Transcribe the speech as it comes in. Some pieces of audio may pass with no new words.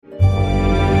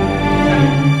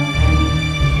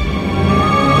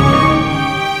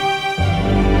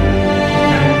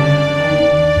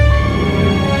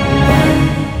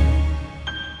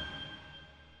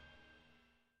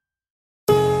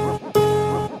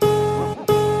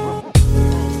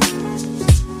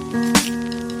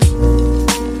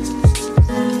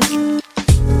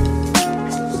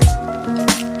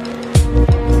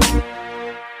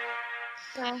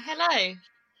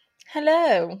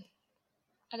Hello.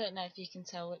 I don't know if you can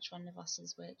tell which one of us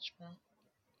is which, but...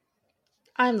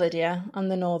 I'm Lydia. I'm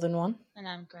the northern one. And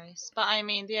I'm Grace. But I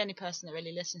mean, the only person that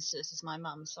really listens to us is my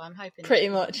mum, so I'm hoping Pretty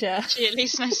much, yeah. she at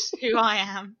least knows who I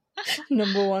am.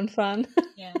 Number one fan.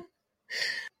 Yeah.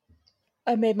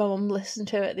 I made my mum listen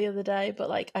to it the other day,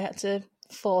 but I had to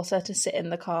force her to sit in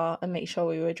the car and make sure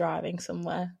we were driving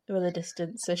somewhere with a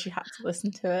distance, so she had to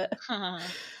listen to it.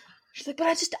 She's like, but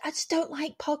I just don't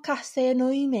like podcasts, they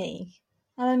annoy me.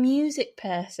 I'm a music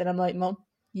person. I'm like, Mum,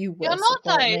 you will. You're not,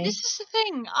 though. Me. This is the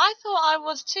thing. I thought I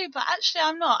was too, but actually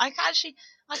I'm not. I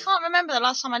can't remember the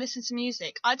last time I listened to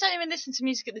music. I don't even listen to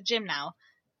music at the gym now.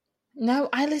 No,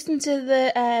 I listen to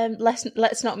the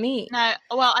Let's Not Meet. No,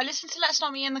 well, I listen to Let's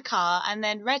Not Meet in the car, and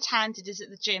then Red Handed is at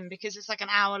the gym because it's like an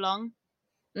hour long.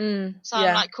 So yeah.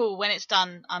 I'm like, cool, when it's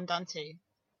done, I'm done too.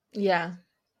 Yeah.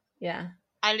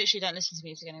 I literally don't listen to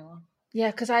music anymore. Yeah,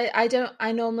 because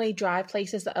I normally drive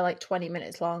places that are like 20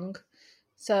 minutes long.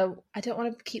 So I don't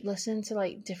want to keep listening to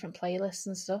like different playlists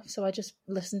and stuff. So I just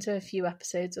listen to a few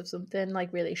episodes of something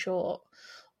like really short,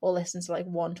 or listen to like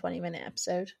 1 20-minute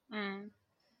episode.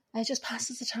 It just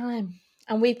passes the time.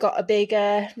 And we've got a big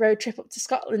road trip up to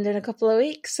Scotland in a couple of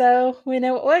weeks, so we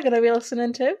know what we're going to be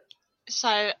listening to.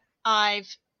 So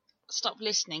I've stopped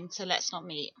listening to Let's Not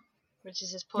Meet, which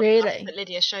is this podcast Really? that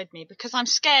Lydia showed me, because I'm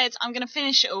scared I'm going to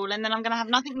finish it all and then I'm going to have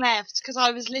nothing left, because I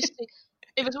was listening.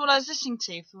 It was all I was listening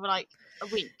to for like a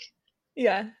week.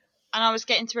 Yeah. And I was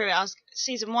getting through it. I was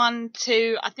season 1,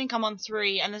 2, I think I'm on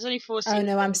 3, and there's only 4 seasons. Oh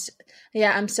no,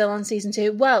 I'm still on season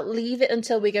 2. Well, leave it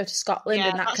until we go to Scotland,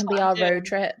 and that can be our road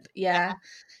trip. Yeah.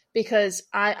 Because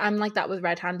I'm like that with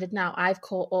Red Handed now. I've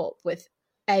caught up with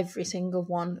every single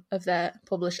one of their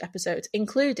published episodes,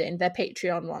 including their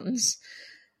Patreon ones.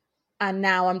 And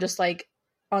now I'm just like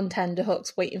on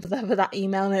tenterhooks waiting for that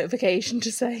email notification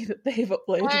to say that they've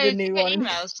uploaded a new one.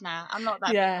 Emails now. I'm not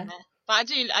that big on it. But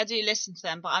I do listen to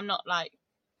them, but I'm not like,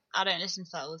 I don't listen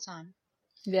to that all the time.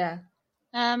 Yeah.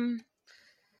 I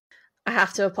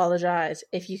have to apologise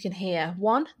if you can hear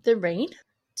 1, the rain,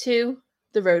 2,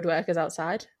 the road workers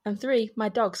outside, and 3, my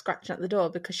dog scratching at the door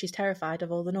because she's terrified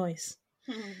of all the noise.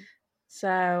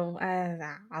 So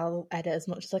I'll edit as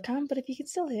much as I can, but if you can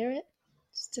still hear it,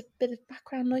 just a bit of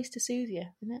background noise to soothe you,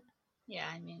 isn't it? Yeah,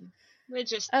 I mean, we're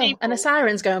just people. And a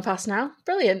siren's going past now.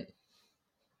 Brilliant.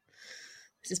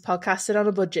 This is podcasted on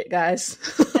a budget, guys.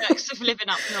 Perks of living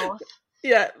up north.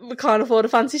 Yeah, we can't afford a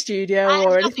fancy studio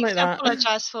or anything like that. I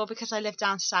apologise for, because I live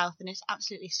down south and it's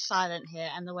absolutely silent here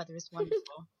and the weather is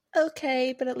wonderful.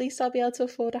 Okay, but at least I'll be able to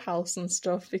afford a house and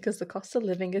stuff because the cost of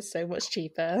living is so much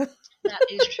cheaper. That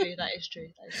is true.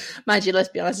 Mind you, let's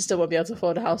be honest, I still won't be able to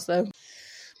afford a house though.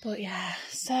 But yeah,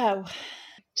 so...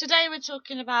 Today we're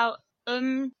talking about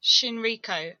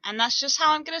Shinriko, and that's just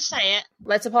how I'm going to say it.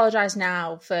 Let's apologise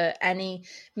now for any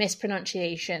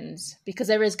mispronunciations, because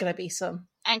there is going to be some.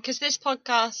 And because this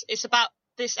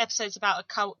episode's about a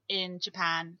cult in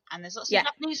Japan, and there's lots of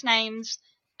Japanese names,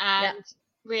 and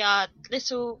we are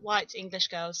little white English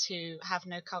girls who have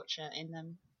no culture in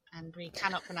them, and we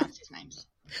cannot pronounce his names.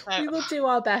 So, we will do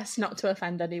our best not to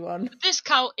offend anyone. This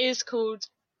cult is called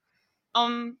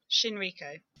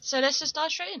Shinriko. So let's just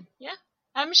dive straight in, yeah?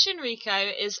 Shinriko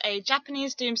is a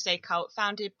Japanese doomsday cult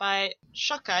founded by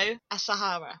Shoko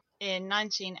Asahara in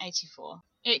 1984.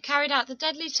 It carried out the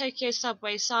deadly Tokyo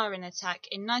subway sarin attack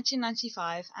in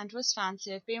 1995 and was found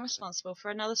to have been responsible for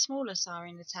another smaller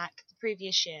sarin attack the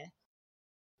previous year.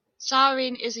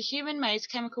 Sarin is a human-made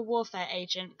chemical warfare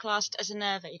agent classed as a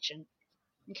nerve agent.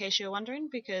 In case you were wondering,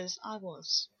 because I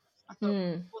was. I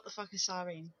thought, what the fuck is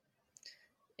sarin?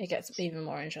 It gets even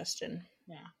more interesting.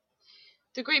 Yeah.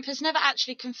 The group has never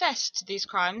actually confessed to these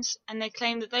crimes, and they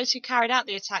claim that those who carried out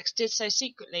the attacks did so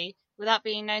secretly, without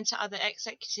being known to other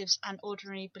executives and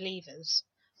ordinary believers.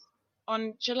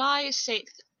 On July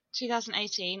 6,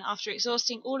 2018, after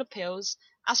exhausting all appeals,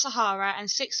 Asahara and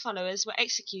 6 followers were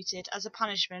executed as a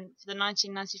punishment for the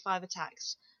 1995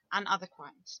 attacks and other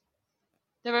crimes.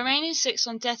 The remaining 6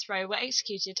 on death row were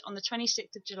executed on the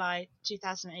 26th of July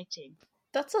 2018.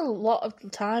 That's a lot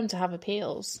of time to have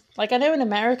appeals. Like, I know in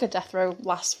America death row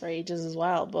lasts for ages as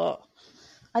well, but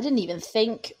I didn't even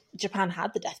think Japan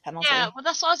had the death penalty. Yeah, well,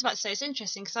 that's what I was about to say. It's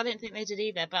interesting because I didn't think they did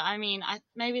either. But I mean,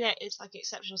 maybe it's like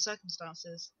exceptional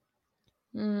circumstances.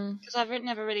 Because I've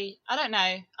never really, I don't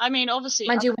know. I mean, obviously,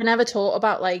 mind you, we never taught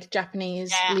about like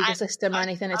Japanese legal system or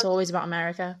anything. It's always about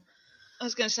America. I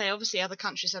was going to say, obviously, other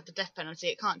countries have the death penalty.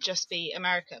 It can't just be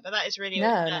America, but that is really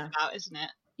what it's about, isn't it?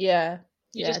 Yeah.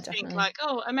 You just think like,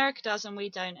 oh, America does and we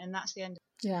don't, and that's the end.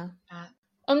 Yeah.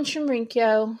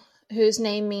 Shinrikyo, whose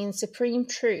name means Supreme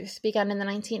Truth, began in the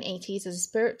 1980s as a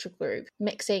spiritual group,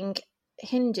 mixing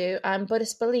Hindu and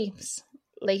Buddhist beliefs,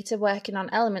 later working on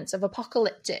elements of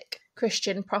apocalyptic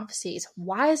Christian prophecies.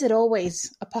 Why is it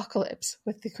always apocalypse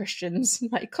with the Christians?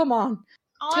 Like, come on.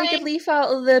 Take a leaf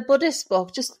out of the Buddhist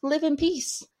book. Just live in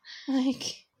peace.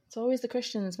 Like, it's always the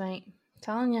Christians, mate. I'm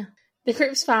telling you. The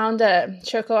group's founder,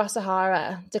 Shoko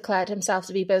Asahara, declared himself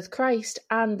to be both Christ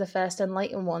and the first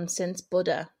enlightened one since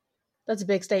Buddha. That's a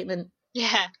big statement.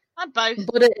 Yeah, I'm both.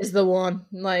 Buddha is the one.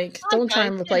 Like, don't try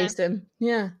and replace him.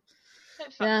 Yeah.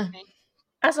 Yeah.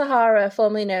 Asahara,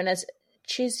 formerly known as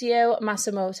Chizio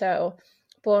Masamoto,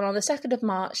 born on the 2nd of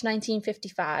March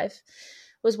 1955,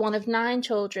 was one of 9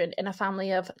 children in a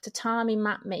family of tatami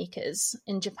mat makers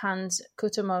in Japan's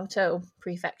Kumamoto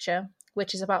Prefecture,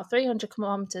 which is about 300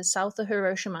 kilometers south of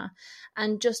Hiroshima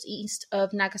and just east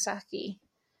of Nagasaki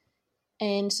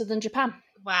in southern Japan.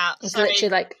 Wow. It's literally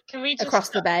like across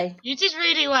the bay. You did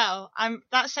really well.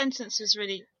 That sentence was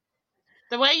really...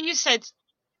 The way you said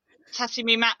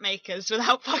tatami mat makers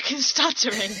without fucking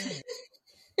stuttering.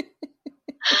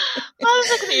 I was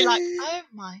looking at you like, oh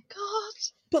my God.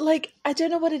 But like, I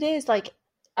don't know what it is. Like,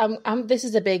 this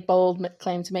is a big, bold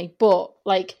claim to make, but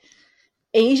like,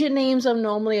 Asian names I'm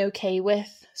normally okay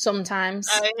with sometimes.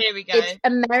 Oh, here we go. It's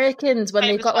Americans when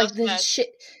they've got like this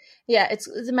shit. Yeah, it's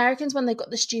Americans when they've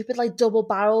got the stupid like double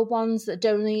barrel ones that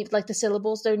don't even, like the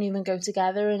syllables don't even go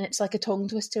together, and it's like a tongue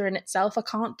twister in itself. I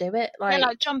can't do it. Like, yeah,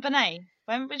 like John Bonet.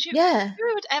 When would you? Yeah.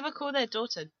 Who would ever call their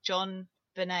daughter John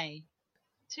Bonet?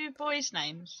 2 boys'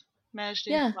 names merged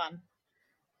into one.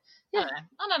 Yeah.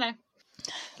 I don't know.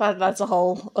 That's a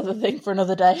whole other thing for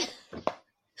another day.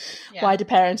 Yeah. Why do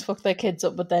parents fuck their kids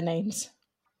up with their names?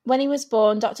 When he was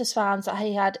born, doctors found that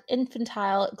he had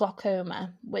infantile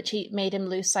glaucoma, which made him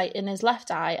lose sight in his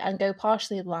left eye and go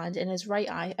partially blind in his right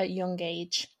eye at a young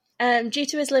age. Due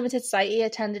to his limited sight, he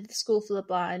attended the school for the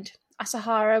blind.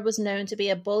 Asahara was known to be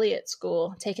a bully at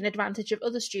school, taking advantage of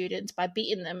other students by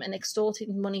beating them and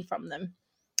extorting money from them.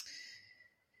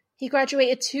 He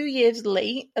graduated 2 years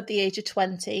late at the age of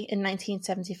 20 in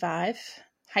 1975.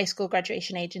 High school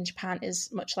graduation age in Japan is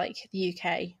much like the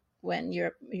UK when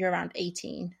you're around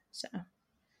 18. So,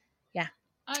 yeah.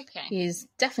 Okay. He's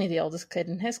definitely the oldest kid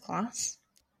in his class.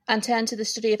 And turned to the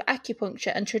study of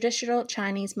acupuncture and traditional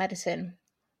Chinese medicine,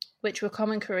 which were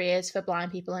common careers for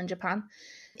blind people in Japan.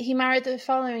 He married the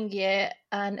following year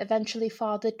and eventually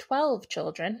fathered 12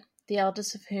 children, the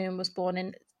eldest of whom was born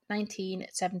in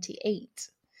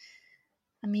 1978.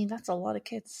 I mean, that's a lot of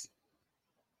kids.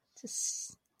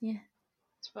 Just, yeah.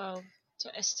 12.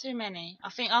 It's too many.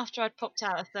 I think after I'd popped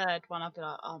out a third one, I'd be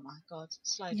like, oh my God,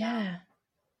 slow down. Yeah.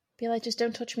 Be like, just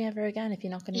don't touch me ever again if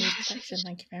you're not going to use protection.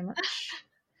 Thank you very much.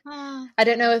 I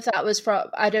don't know if that was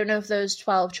I don't know if those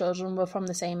 12 children were from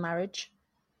the same marriage.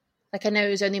 Like, I know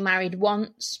he was only married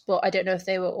once, but I don't know if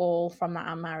they were all from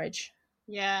that marriage.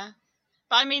 Yeah.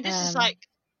 But I mean, this is like...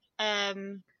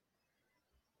 the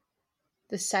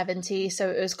 70s, so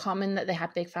it was common that they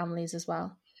had big families as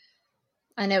well.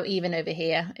 I know even over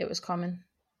here it was common.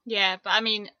 Yeah, but I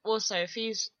mean, also if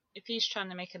he's trying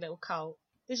to make a little cult,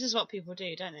 this is what people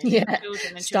do, don't they? Yeah,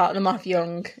 start them off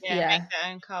young. Yeah, make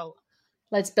their own cult.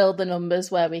 Let's build the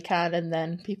numbers where we can, and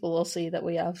then people will see that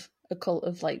we have a cult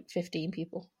of like 15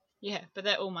 people. Yeah, but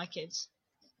they're all my kids.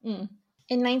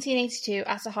 In 1982,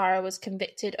 Asahara was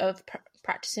convicted of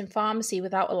practicing pharmacy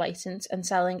without a license and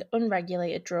selling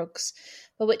unregulated drugs,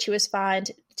 for which he was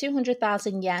fined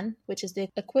 200,000 yen, which is the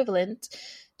equivalent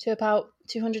to about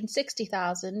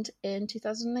 260,000 in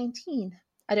 2019.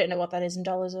 I don't know what that is in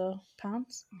dollars or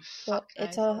pounds, but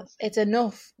it's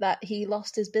enough that he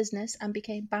lost his business and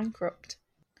became bankrupt.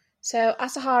 So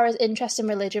Asahara's interest in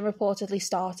religion reportedly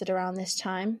started around this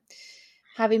time.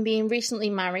 Having been recently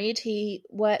married, he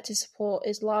worked to support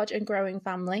his large and growing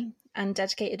family and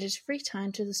dedicated his free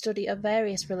time to the study of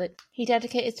various religious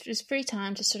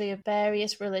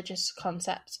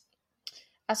concepts.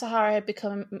 Asahara had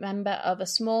become a member of a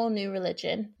small new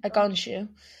religion, a Gonshu,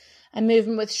 a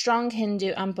movement with strong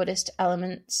Hindu and Buddhist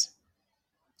elements.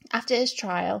 After his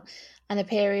trial and a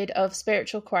period of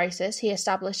spiritual crisis, he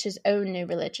established his own new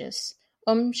religious,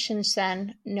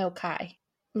 Shinsen no Kai,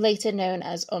 later known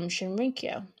as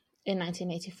Shinrikyo, in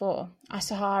 1984.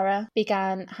 Asahara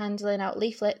began handing out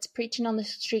leaflets, preaching on the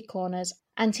street corners,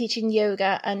 and teaching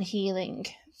yoga and healing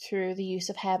through the use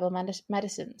of herbal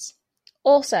medicines.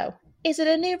 Also, is it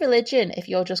a new religion if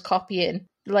you're just copying,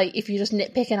 like if you're just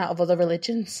nitpicking out of other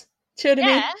religions? Do you know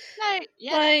what I mean?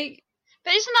 Yeah. Like,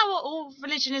 but isn't that what all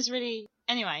religion is really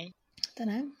anyway? I don't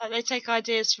know. Like they take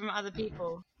ideas from other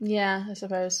people. Yeah, I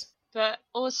suppose. But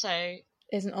also...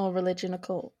 Isn't all religion a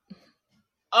cult?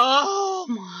 Oh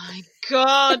my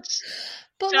God!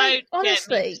 But Don't like,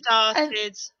 honestly, get me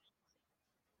started.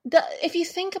 if you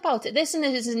think about it, this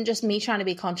isn't just me trying to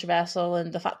be controversial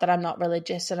and the fact that I'm not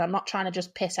religious and I'm not trying to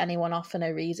just piss anyone off for no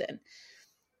reason.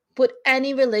 But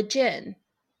any religion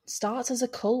starts as a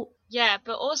cult. Yeah,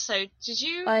 but also, there's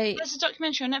a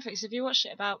documentary on Netflix, have you watched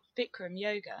it, about Bikram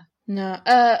yoga? No,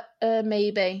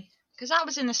 maybe. Because that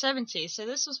was in the 70s, so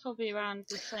this was probably around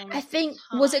the same I think,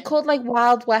 time. was it called like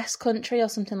Wild West Country or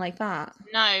something like that?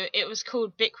 No, it was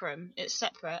called Bikram. It's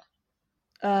separate.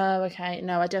 Oh, okay.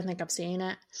 No, I don't think I've seen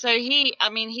it. So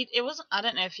it wasn't, I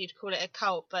don't know if you'd call it a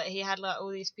cult, but he had like all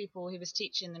these people he was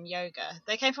teaching them yoga.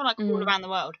 They came from like all around the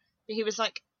world, but he was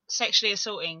like sexually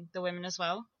assaulting the women as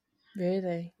well.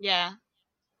 Really? Yeah.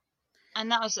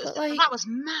 And that was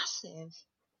massive.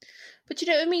 But you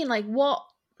know what I mean? Like,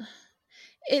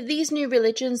 these new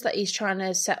religions that he's trying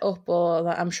to set up, or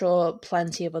that I'm sure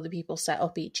plenty of other people set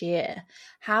up each year,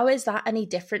 how is that any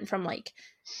different from like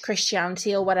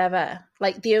Christianity or whatever?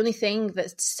 Like, the only thing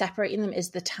that's separating them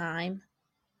is the time.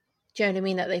 Do you know what I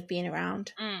mean? That they've been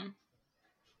around.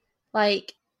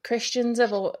 Like, Christians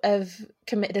have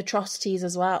committed atrocities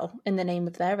as well in the name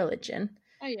of their religion.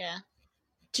 Oh yeah.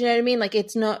 Do you know what I mean? Like,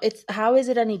 how is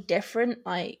it any different?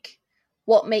 Like,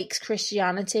 what makes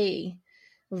Christianity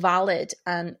valid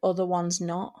and other ones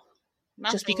not?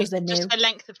 Nothing. Just because they're new. Just the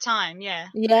length of time, yeah.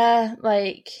 Yeah,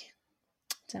 like,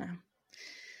 I don't know.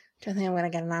 Don't think I'm going to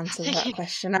get an answer to that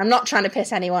question. I'm not trying to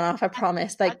piss anyone off, I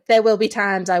promise. Like, there will be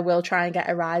times I will try and get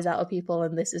a rise out of people,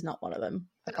 and this is not one of them.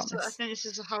 I promise. I think this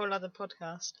is a whole other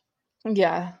podcast.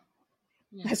 Yeah.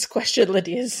 Let's question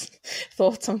Lydia's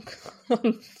thoughts on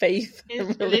faith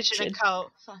and religion. A cult?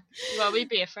 Well, we'd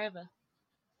be here forever.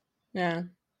 Yeah.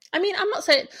 I mean, I'm not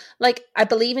saying, like, I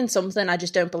believe in something, I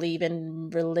just don't believe in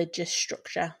religious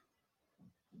structure.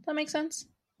 Does that make sense?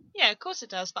 Yeah, of course it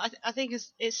does. But I think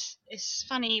it's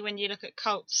funny when you look at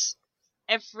cults.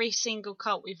 Every single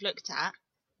cult we've looked at,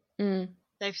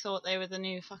 they've thought they were the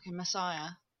new fucking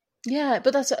Messiah. Yeah,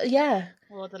 but that's, yeah.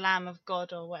 Or the Lamb of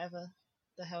God, or whatever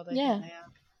the hell they think they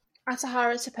are.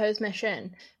 Asahara's supposed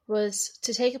mission was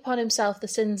to take upon himself the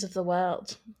sins of the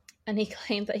world. And he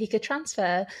claimed that he could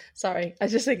transfer... Sorry, I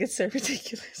just think it's so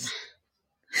ridiculous.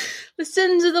 The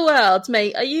sins of the world,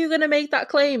 mate. Are you going to make that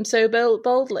claim so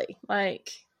boldly?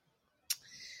 Like...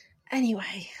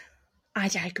 Anyway, I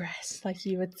digress, like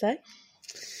you would say.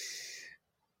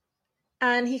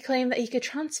 And he claimed that he could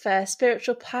transfer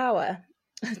spiritual power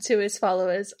to his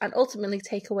followers and ultimately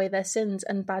take away their sins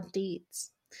and bad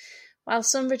deeds. While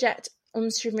some reject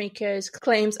Shinriko's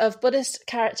claims of Buddhist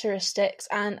characteristics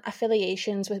and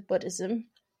affiliations with Buddhism,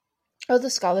 other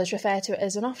scholars refer to it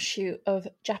as an offshoot of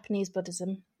Japanese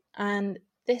Buddhism, and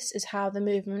this is how the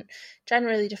movement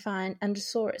generally defined and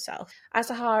saw itself.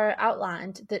 Asahara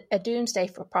outlined that a doomsday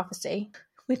prophecy,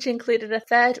 which included a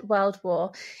Third World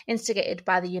War instigated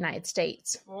by the United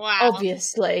States. Wow.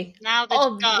 Obviously. Now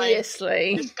this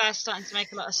guy's starting to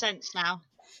make a lot of sense now.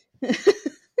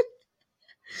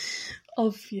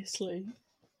 Obviously.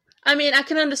 I mean, I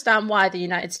can understand why the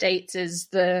United States is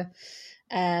the...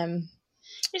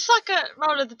 It's like a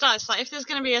roll of the dice. Like, if there's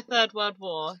going to be a Third World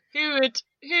War, who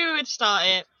would start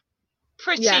it?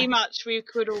 Pretty much, we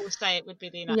could all say it would be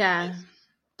the United States.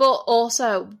 But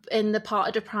also, in the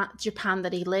part of Japan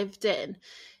that he lived in,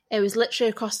 it was literally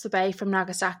across the bay from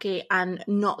Nagasaki and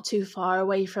not too far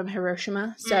away from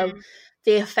Hiroshima. So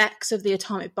the effects of the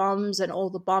atomic bombs and all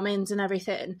the bombings and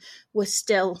everything were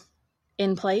still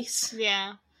in place.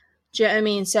 Yeah. Do you know what I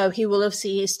mean? So he will have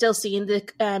still seen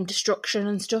the destruction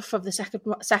and stuff of the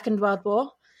Second World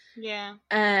War. Yeah.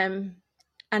 And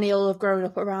he'll have grown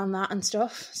up around that and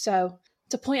stuff. So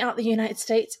to point out the United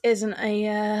States isn't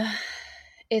a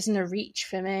reach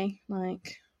for me.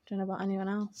 Like, I don't know about anyone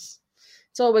else.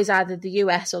 It's always either the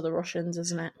US or the Russians,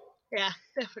 isn't it? Yeah,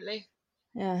 definitely.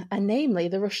 Yeah, and namely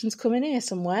the Russians coming here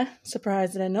somewhere,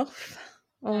 surprising enough.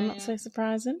 Or not so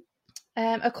surprising.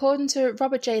 According to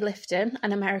Robert J. Lifton,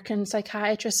 an American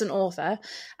psychiatrist and author,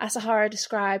 Asahara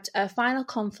described a final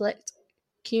conflict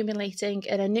culminating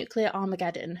in a nuclear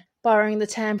Armageddon, borrowing the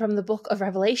term from the Book of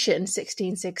Revelation,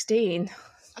 16:16.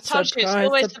 I told you, it's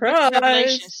always the Book of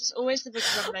Revelation. It's always the Book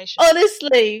of Revelation.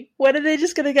 Honestly, when are they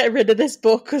just going to get rid of this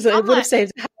book? Because it would have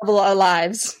saved a hell of a lot of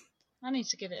lives. I need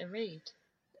to give it a read.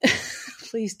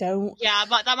 Please don't. Yeah,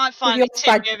 that might finally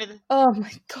tip me over the... Oh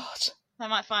my God. That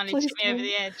might finally tip me over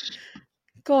the edge.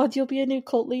 God, you'll be a new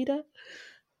cult leader.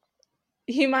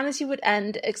 Humanity would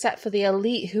end except for the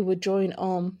elite who would join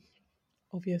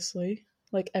obviously,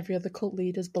 like every other cult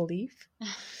leader's belief.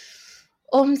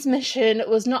 Mission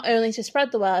was not only to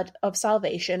spread the word of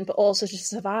salvation, but also to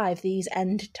survive these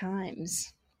end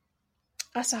times.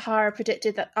 Asahara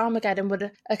predicted that Armageddon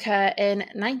would occur in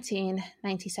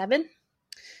 1997.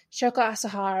 Shoko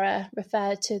Asahara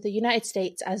referred to the United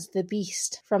States as the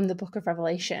beast from the Book of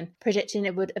Revelation, predicting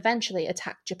it would eventually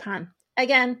attack Japan.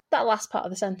 Again, that last part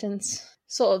of the sentence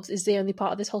sort of is the only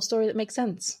part of this whole story that makes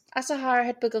sense. Asahara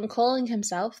had begun calling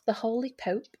himself the Holy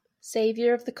Pope,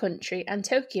 saviour of the country, and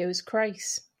Tokyo's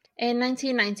Christ. In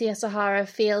 1990, Asahara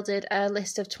fielded a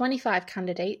list of 25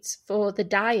 candidates for the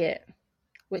Diet,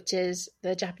 which is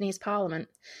the Japanese parliament.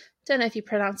 Don't know if you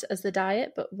pronounce it as the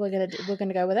Diet, but we're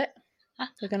gonna go with it.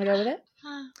 We're gonna go with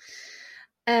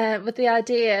it. With the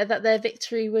idea that their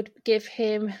victory would give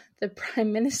him the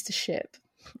prime ministership.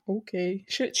 Okay,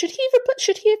 should he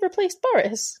have replaced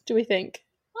Boris? Do we think?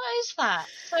 What is that?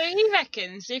 So he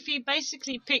reckons if he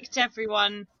basically picked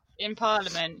everyone in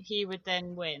Parliament, he would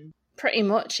then win. Pretty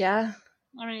much, yeah.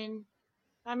 I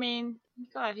mean,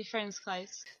 you've got to have your friends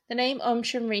close. The name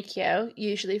Shinrikyo,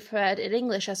 usually referred in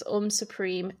English as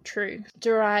Supreme True,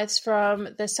 derives from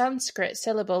the Sanskrit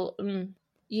syllable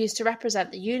used to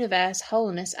represent the universe,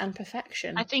 wholeness, and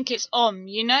perfection. I think it's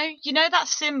You know that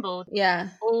symbol? Yeah.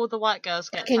 All the white girls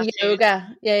get tattooed.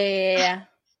 Yoga. Yeah.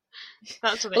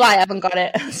 That's what it is. I haven't got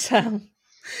it, so...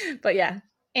 But yeah.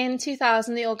 In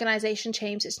 2000, the organisation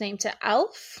changed its name to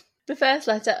ALF, the first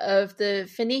letter of the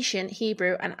Phoenician,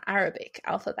 Hebrew, and Arabic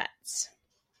alphabets.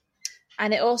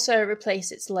 And it also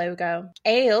replaced its logo.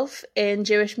 ALF, in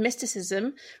Jewish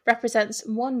mysticism, represents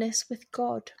oneness with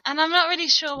God. And I'm not really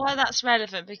sure why that's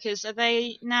relevant, because are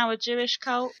they now a Jewish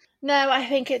cult? No, I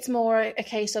think it's more a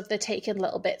case of they're taking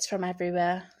little bits from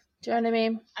everywhere. Do you know what I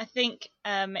mean? I think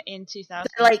in 2000,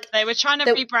 they were trying to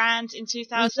rebrand in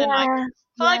 2000. Yeah,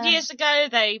 5 years ago,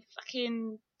 they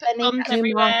fucking put bombs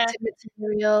everywhere.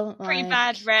 Material, pretty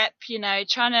bad rep,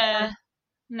 trying to...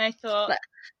 And they thought,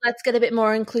 let's get a bit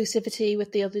more inclusivity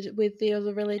with the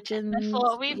other religions. They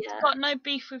thought, we've got no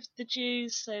beef with the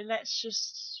Jews, so let's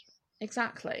just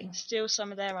steal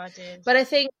some of their ideas. But I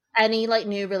think any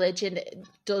new religion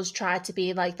does try to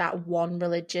be that one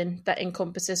religion that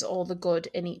encompasses all the good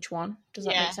in each one. Does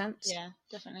that make sense? Yeah,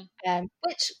 definitely.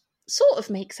 Which sort of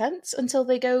makes sense until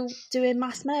they go doing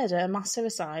mass murder and mass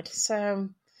suicide. So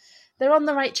they're on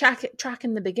the right track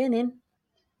in the beginning.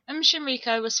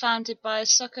 Shinrikyo was founded by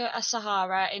Shoko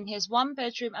Asahara in his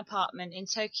one-bedroom apartment in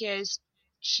Tokyo's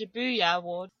Shibuya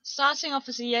ward, starting off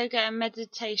as a yoga and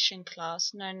meditation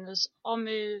class known as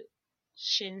Omu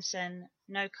Shinsen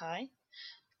no Kai,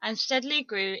 and steadily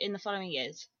grew in the following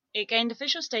years. It gained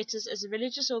official status as a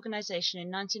religious organisation in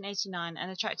 1989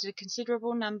 and attracted a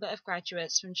considerable number of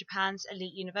graduates from Japan's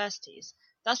elite universities,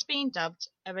 thus being dubbed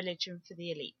a religion for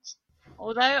the elite.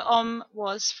 Although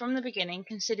was, from the beginning,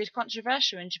 considered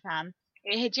controversial in Japan,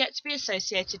 it had yet to be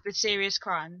associated with serious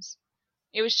crimes.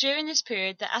 It was during this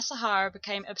period that Asahara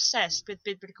became obsessed with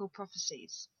biblical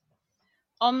prophecies.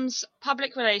 Om's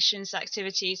public relations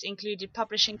activities included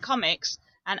publishing comics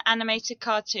and animated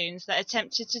cartoons that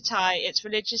attempted to tie its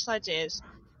religious ideas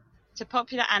to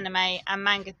popular anime and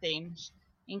manga themes,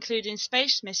 including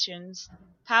space missions,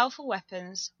 powerful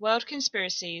weapons, world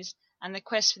conspiracies, and the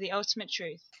quest for the ultimate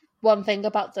truth. One thing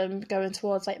about them going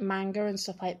towards manga and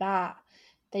stuff like that,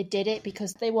 they did it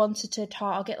because they wanted to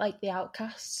target the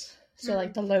outcasts, so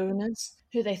the loners,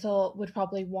 who they thought would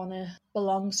probably want to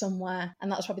belong somewhere,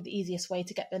 and that was probably the easiest way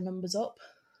to get their numbers up.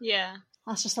 Yeah.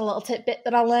 That's just a little tidbit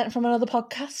that I learnt from another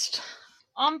podcast.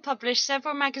 Published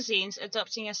several magazines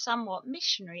adopting a somewhat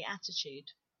missionary attitude.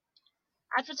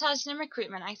 Advertising and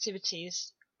recruitment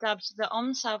activities, dubbed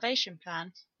the Salvation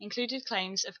Plan, included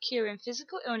claims of curing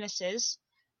physical illnesses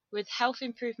with health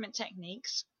improvement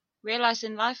techniques,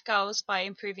 realizing life goals by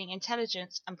improving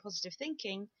intelligence and positive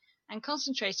thinking, and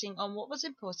concentrating on what was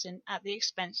important at the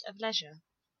expense of leisure.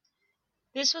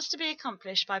 This was to be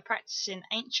accomplished by practicing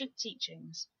ancient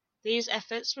teachings. These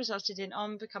efforts resulted in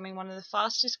becoming one of the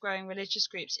fastest growing religious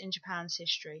groups in Japan's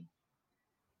history.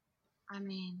 I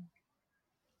mean...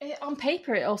 on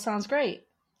paper, it all sounds great,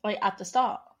 at the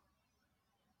start.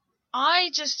 I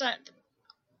just don't...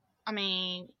 I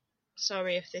mean...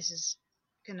 Sorry if this is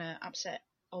going to upset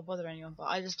or bother anyone, but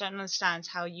I just don't understand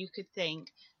how you could think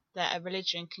that a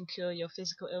religion can cure your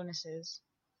physical illnesses.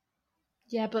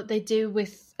 Yeah, but they do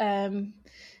with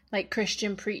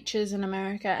Christian preachers in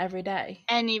America every day.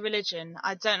 Any religion.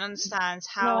 I don't understand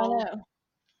how... No, I know.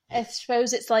 I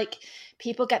suppose it's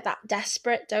people get that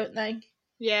desperate, don't they?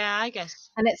 Yeah, I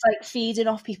guess. And it's feeding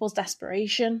off people's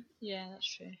desperation. Yeah,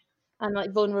 that's true. And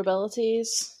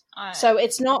vulnerabilities. So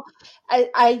it's not...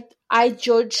 I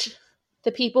judge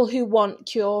the people who want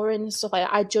curing and stuff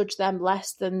I judge them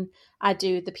less than I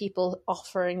do the people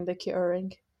offering the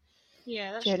curing.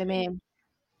 Yeah, that's true. Do you know what I mean?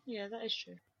 Yeah, that is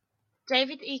true.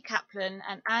 David E. Kaplan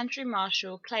and Andrew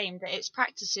Marshall claimed that its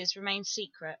practices remain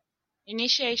secret.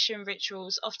 Initiation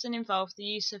rituals often involved the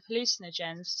use of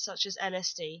hallucinogens such as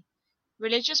LSD.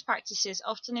 Religious practices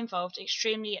often involved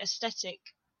extremely ascetic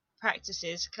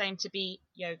practices claimed to be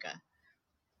yoga.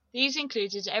 These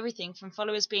included everything from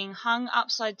followers being hung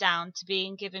upside down to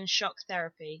being given shock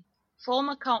therapy.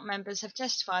 Former cult members have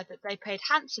testified that they paid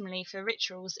handsomely for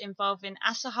rituals involving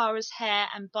Asahara's hair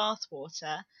and bath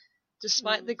water,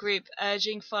 despite the group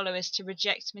urging followers to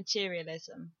reject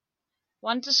materialism.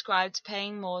 One described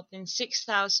paying more than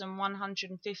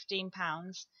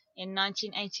 £6,115 in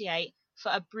 1988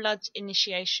 for a blood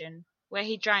initiation, where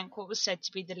he drank what was said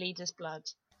to be the leader's blood.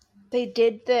 They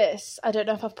did this. I don't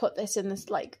know if I've put this in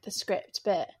this, like, the script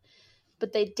bit,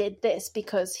 but they did this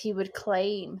because he would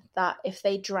claim that if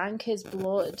they drank his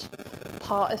blood,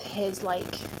 part of his,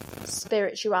 like,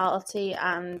 spirituality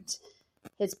and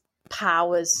his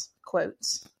powers,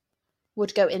 quotes,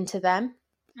 would go into them.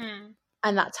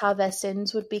 And that's how their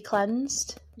sins would be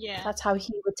cleansed. Yeah. That's how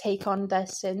he would take on their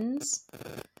sins.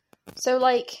 So,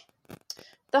 like,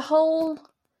 the whole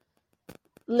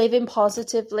living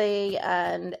positively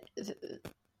and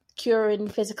curing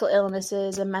physical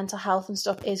illnesses and mental health and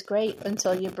stuff is great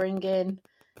until you bring in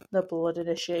the blood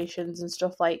initiations and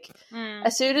stuff. Like,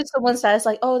 as soon as someone says,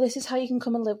 like, oh, this is how you can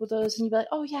come and live with us, and you'd be like,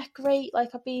 oh, yeah, great.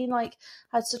 Like, I've been, like,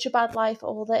 had such a bad life,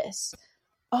 all this.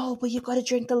 Oh, but you've got to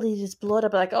drink the leader's blood.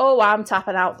 I'd be like, oh, I'm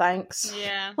tapping out, thanks.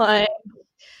 Yeah. Like,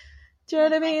 do you know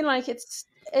what I mean? Like, it's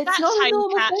That's not how a you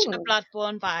normal catch thing. a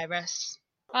bloodborne virus.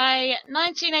 By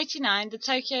 1989, the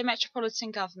Tokyo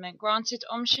Metropolitan Government granted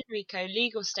Aum Shinrikyo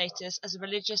legal status as a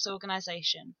religious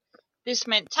organisation. This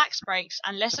meant tax breaks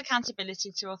and less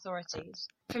accountability to authorities.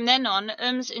 From then on,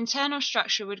 Aum's internal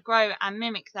structure would grow and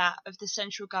mimic that of the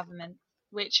central government,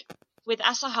 which, with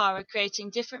Asahara creating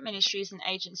different ministries and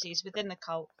agencies within the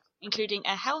cult, including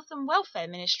a health and welfare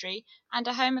ministry and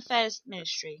a home affairs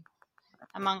ministry,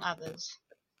 among others.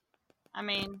 I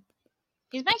mean,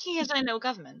 he's making his own little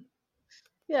government.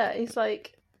 Yeah, he's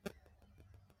like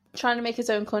trying to make his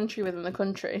own country within the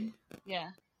country. Yeah.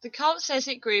 The cult says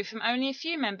it grew from only a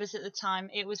few members at the time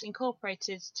it was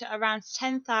incorporated to around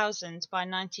 10,000 by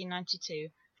 1992,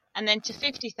 and then to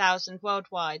 50,000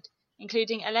 worldwide,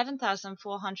 including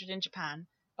 11,400 in Japan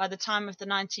by the time of the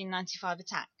 1995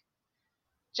 attack.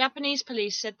 Japanese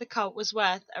police said the cult was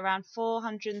worth around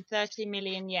 430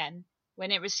 million yen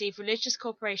when it received religious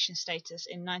corporation status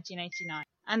in 1989,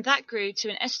 and that grew to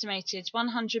an estimated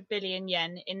 100 billion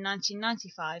yen in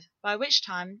 1995, by which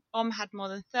time Aum had more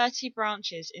than 30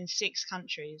 branches in 6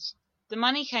 countries. The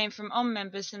money came from Aum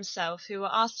members themselves, who were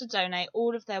asked to donate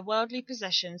all of their worldly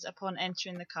possessions upon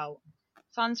entering the cult.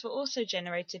 Funds were also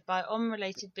generated by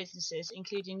Aum-related businesses,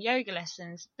 including yoga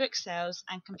lessons, book sales,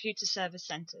 and computer service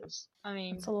centres. I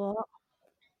mean, That's a lot.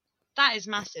 That is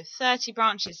massive. 30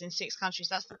 branches in 6 countries.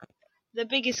 That's the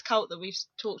biggest cult that we've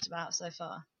talked about so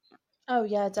far. Oh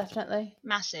yeah, definitely.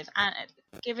 Massive. And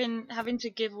having to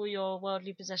give all your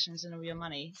worldly possessions and all your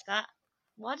money,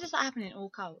 why does that happen in all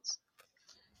cults?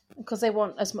 Because they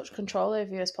want as much control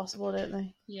over you as possible, don't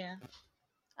they? Yeah.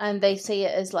 And they see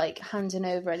it as like handing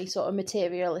over any sort of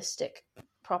materialistic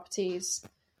properties.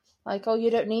 Like, oh, you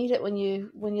don't need it when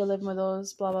you're living with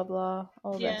us, blah, blah, blah,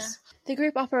 all this. The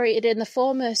group operated in the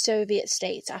former Soviet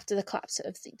states after the collapse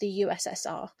of the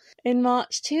USSR. In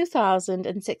March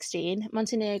 2016,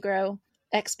 Montenegro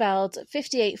expelled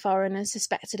 58 foreigners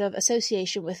suspected of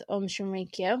association with Aum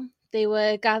Shinrikyo. They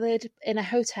were gathered in a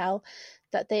hotel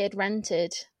that they had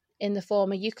rented in the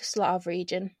former Yugoslav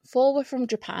region. 4 were from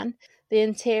Japan, the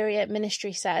Interior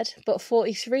Ministry said, but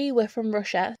 43 were from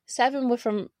Russia, 7 were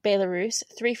from Belarus,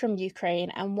 3 from Ukraine,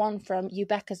 and 1 from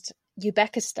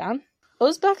Uzbekistan.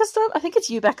 Uzbekistan? I think it's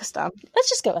Uzbekistan. Let's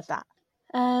just go with that.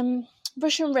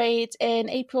 Russian raids in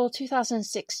April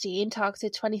 2016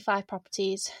 targeted 25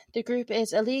 properties. The group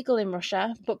is illegal in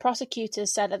Russia, but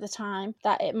prosecutors said at the time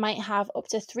that it might have up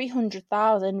to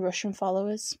 300,000 Russian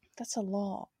followers. That's a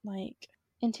lot. Like,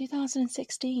 in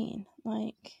 2016,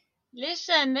 like...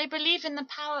 Listen, they believe in the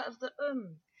power of the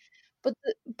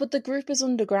But the group is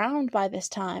underground by this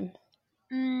time.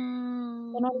 They're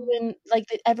not even, like,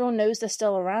 everyone knows they're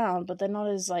still around, but they're not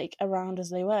as, like, around as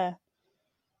they were.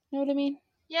 You know what I mean?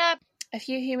 Yeah. A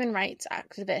few human rights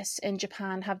activists in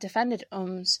Japan have defended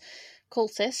Aum's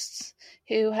cultists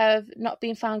who have not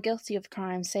been found guilty of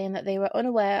crimes, saying that they were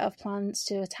unaware of plans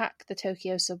to attack the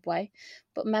Tokyo subway,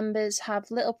 but members have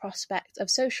little prospect of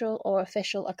social or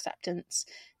official acceptance,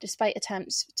 despite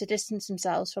attempts to distance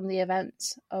themselves from the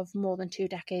events of more than 2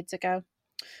 decades ago.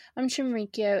 Aum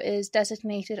Shinrikyo is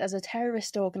designated as a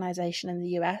terrorist organisation in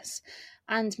the US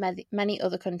and many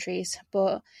other countries,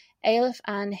 but Aleph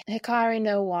and Hikari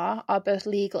no Wa are both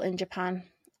legal in Japan.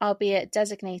 albeit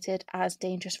designated as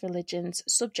dangerous religions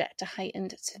subject to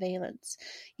heightened surveillance.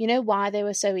 You know why they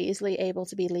were so easily able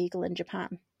to be legal in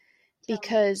Japan?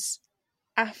 Because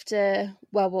after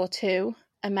World War II,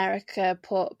 America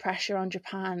put pressure on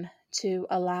Japan to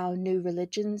allow new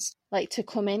religions to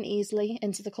come in easily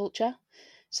into the culture.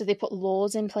 So they put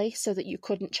laws in place so that you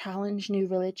couldn't challenge new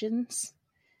religions.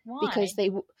 Why?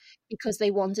 Because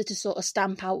they wanted to sort of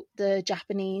stamp out the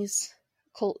Japanese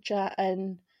culture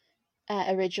and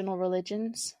original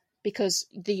religions, because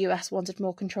the US wanted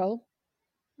more control.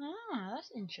 Ah,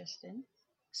 that's interesting.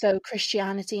 So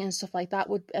Christianity and stuff like that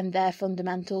and their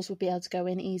fundamentals would be able to go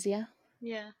in easier.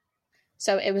 Yeah.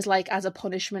 So it was like as a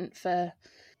punishment for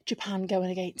Japan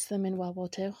going against them in World War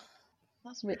II.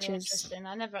 That's which is interesting.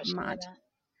 I never actually knew that.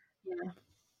 Yeah.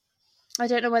 I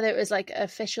don't know whether it was like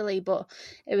officially, but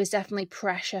it was definitely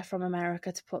pressure from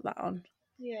America to put that on.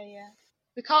 Yeah.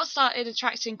 The cult started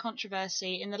attracting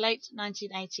controversy in the late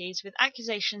 1980s with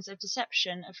accusations of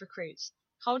deception of recruits,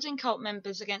 holding cult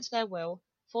members against their will,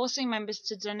 forcing members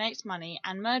to donate money,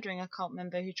 and murdering a cult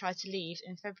member who tried to leave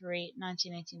in February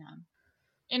 1989.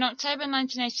 In October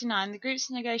 1989, the group's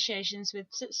negotiations with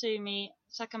Tsutsumi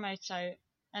Sakamoto,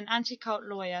 an anti-cult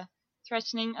lawyer,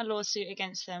 threatening a lawsuit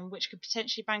against them which could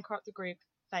potentially bankrupt the group,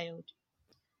 failed.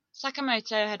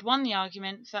 Sakamoto had won the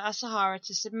argument for Asahara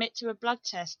to submit to a blood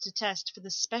test to test for the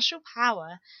special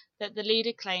power that the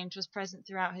leader claimed was present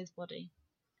throughout his body.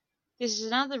 This is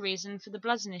another reason for the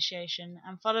blood initiation,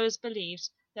 and followers believed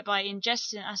that by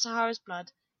ingesting Asahara's blood,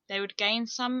 they would gain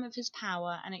some of his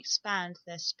power and expand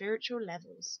their spiritual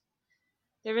levels.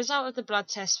 The result of the blood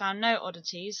test found no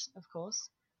oddities, of course,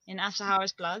 in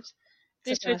Asahara's blood.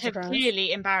 This would have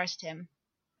clearly embarrassed him.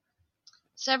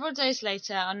 Several days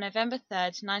later, on November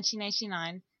 3rd,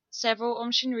 1989, several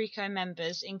Shinriko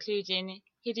members, including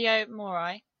Hideo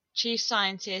Morai, chief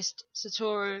scientist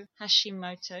Satoru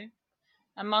Hashimoto,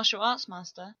 a martial arts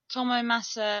master,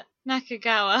 Tomomasa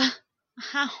Nakagawa,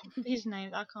 these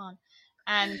names, I can't,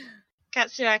 and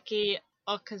Katsuaki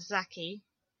Okazaki,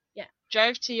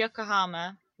 drove to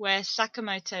Yokohama, where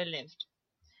Sakamoto lived.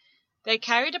 They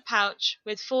carried a pouch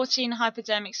with 14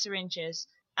 hypodermic syringes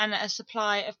and a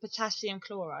supply of potassium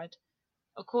chloride.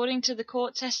 According to the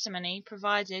court testimony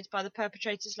provided by the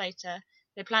perpetrators later,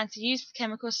 they planned to use the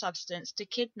chemical substance to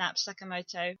kidnap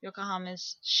Sakamoto,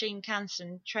 Yokohama's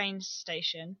Shinkansen train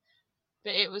station,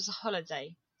 but it was a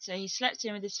holiday, so he slept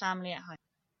in with his family at home.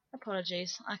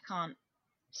 Apologies, I can't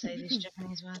say these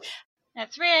Japanese words.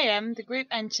 At 3 a.m., the group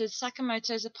entered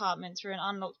Sakamoto's apartment through an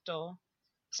unlocked door.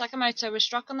 Sakamoto was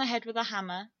struck on the head with a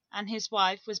hammer, and his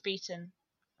wife was beaten.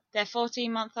 Their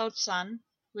 14-month-old son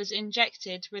was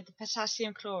injected with the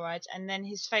potassium chloride, and then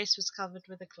his face was covered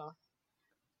with a cloth.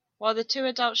 While the two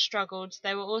adults struggled,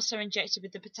 they were also injected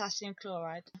with the potassium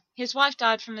chloride. His wife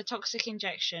died from the toxic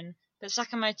injection, but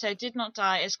Sakamoto did not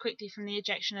die as quickly from the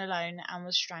injection alone and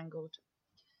was strangled.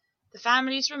 The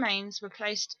family's remains were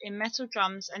placed in metal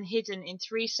drums and hidden in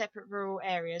 3 separate rural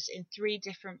areas in 3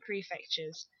 different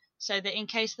prefectures, so that in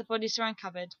case the bodies were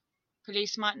uncovered,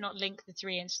 police might not link the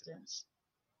 3 incidents.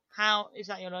 How is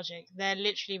that your logic? They're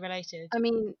literally related. I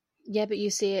mean, yeah, but you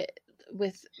see it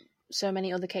with so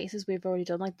many other cases we've already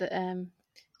done, like the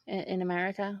in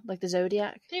America, like the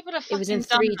Zodiac. People are fucking It was in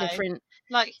dumb, 3 though. different,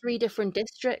 like 3 different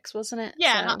districts, wasn't it?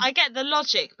 Yeah, so. I get the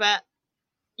logic, but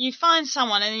you find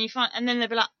someone and then they'll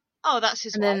be like, "Oh, that's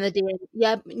his wife." And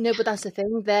then no, but that's the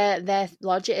thing. Their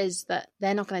logic is that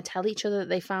they're not going to tell each other that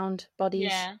they found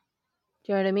bodies. Yeah.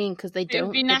 Do you know what I mean? Because they don't. It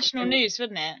would be national news,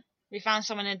 wouldn't it? We found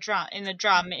someone in a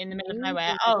drum in the middle of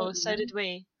nowhere. Oh, so did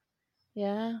we.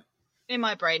 Yeah. In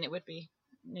my brain, it would be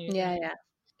news. Yeah.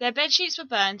 Their bedsheets were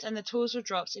burned and the tools were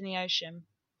dropped in the ocean.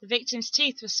 The victims'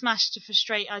 teeth were smashed to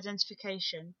frustrate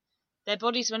identification. Their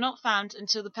bodies were not found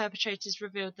until the perpetrators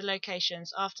revealed the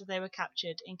locations after they were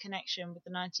captured in connection with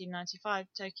the 1995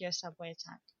 Tokyo subway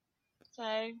attack. So,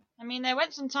 I mean, they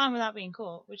went some time without being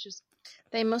caught, which is...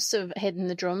 They must have hidden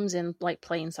the drums in,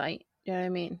 plain sight. You know what I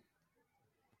mean?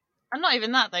 And not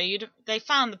even that, though. They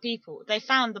found the people. They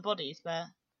found the bodies, but...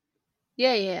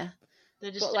 Yeah.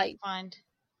 They just didn't find...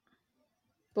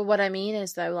 But what I mean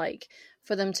is, though,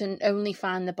 for them to only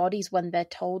find the bodies when they're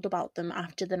told about them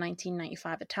after the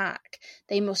 1995 attack,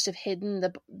 they must have hidden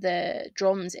the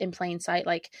drums in plain sight,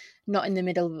 not in the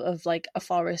middle of, a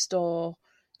forest or...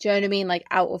 Do you know what I mean?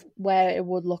 Out of where it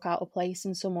would look out of place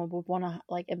and someone would want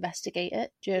to, investigate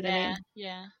it. Do you know what I mean?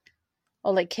 Yeah.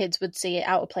 Or, kids would see it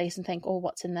out of place and think, oh,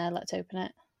 what's in there? Let's open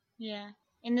it. Yeah.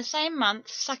 In the same month,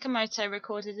 Sakamoto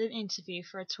recorded an interview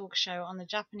for a talk show on the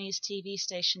Japanese TV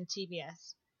station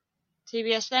TBS.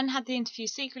 TBS then had the interview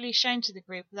secretly shown to the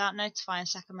group without notifying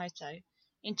Sakamoto.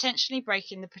 intentionally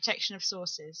breaking the protection of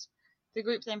sources. The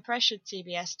group then pressured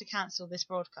CBS to cancel this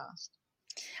broadcast.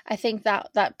 I think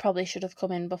that probably should have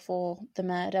come in before the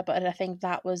murder, but I think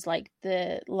that was like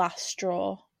the last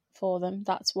straw for them.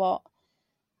 That's what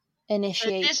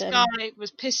initiated so this them. guy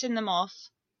was pissing them off,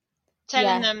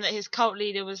 telling them that his cult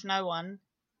leader was no one,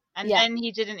 and then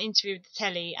he did an interview with the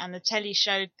telly, and the telly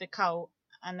showed the cult,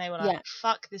 and they were like,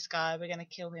 fuck this guy, we're going to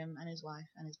kill him and his wife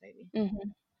and his baby. Mm-hmm.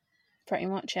 Pretty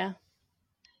much, yeah.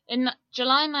 In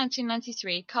July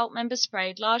 1993, cult members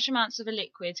sprayed large amounts of a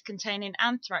liquid containing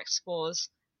anthrax spores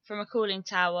from a cooling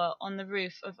tower on the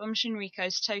roof of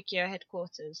Shinriko's Tokyo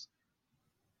headquarters.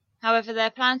 However, their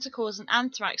plan to cause an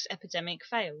anthrax epidemic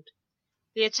failed.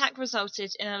 The attack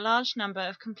resulted in a large number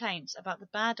of complaints about the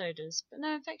bad odours, but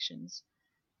no infections.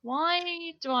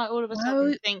 Why do I all of a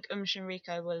sudden think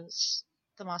Shinriko was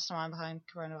the mastermind behind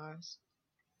coronavirus?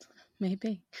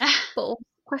 Maybe. But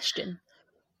question,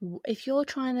 if you're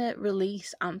trying to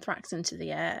release anthrax into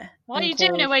the air... Why are you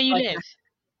doing it where you live?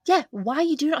 Yeah, why are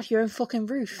you doing it off your own fucking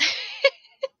roof?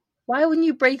 Why wouldn't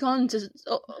you break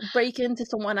into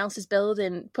someone else's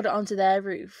building, put it onto their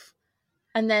roof,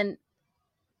 and then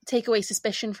take away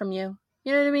suspicion from you?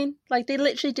 You know what I mean? Like, they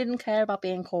literally didn't care about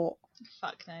being caught.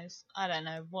 Fuck knows. I don't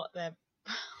know what they're...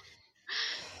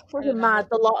 They're mad.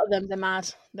 A lot of them, they're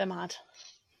mad. They're mad.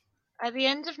 At the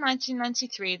end of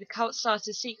 1993, the cult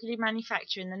started secretly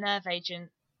manufacturing the nerve agent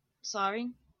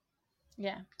sarin.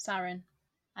 Yeah, sarin.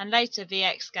 And later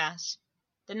VX gas.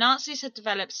 The Nazis had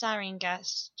developed sarin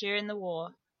gas during the war.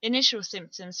 Initial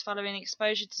symptoms following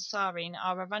exposure to sarin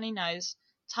are a runny nose,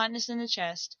 tightness in the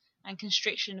chest, and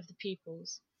constriction of the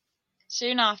pupils.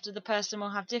 Soon after, the person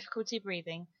will have difficulty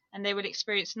breathing, and they will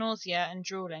experience nausea and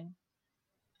drooling.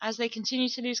 As they continue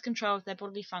to lose control of their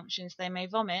bodily functions, they may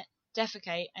vomit,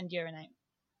 defecate, and urinate.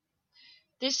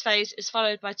 This phase is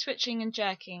followed by twitching and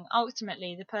jerking.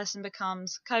 Ultimately, the person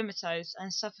becomes comatose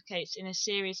and suffocates in a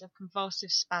series of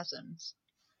convulsive spasms.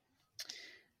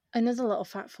 Another little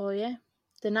fact for you.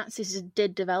 The Nazis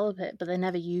did develop it, but they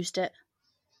never used it.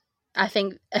 I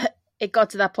think it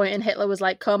got to that point and Hitler was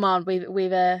like, come on,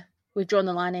 we've drawn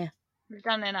the line here. We've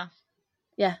done enough.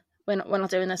 Yeah, we're not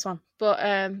doing this one.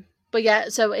 But yeah,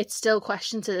 so it's still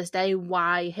questioned to this day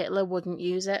why Hitler wouldn't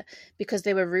use it, because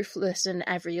they were ruthless in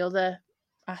every other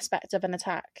aspect of an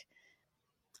attack.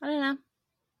 I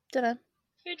don't know.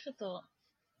 Food for thought.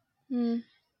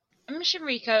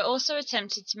 Shinriko also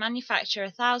attempted to manufacture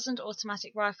 1,000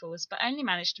 automatic rifles, but only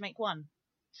managed to make one.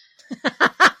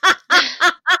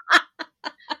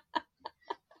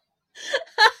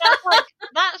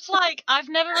 That's like I've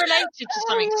never related to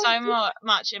something so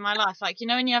much in my life. Like, you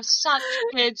know, when you have such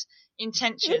good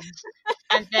intentions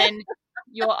and then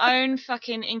your own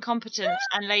fucking incompetence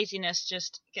and laziness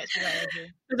just gets the way of you.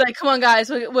 It's like, come on, guys,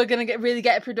 we're gonna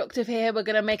get productive here. We're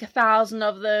gonna make 1,000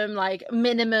 of them, like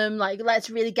minimum. Like, let's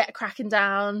really get cracking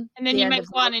down. And then you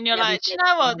make one, and you're like, you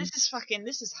know what? This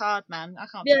is hard, man. I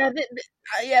can't.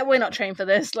 Yeah, we're not trained for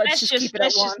this. Let's just keep it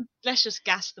at one. Let's just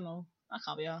gas them all. I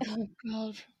can't be arsed. Oh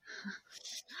God.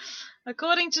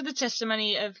 According to the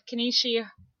testimony of Kenichi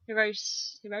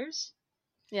Hirose,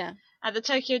 yeah, at the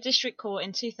Tokyo District Court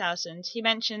in 2000, he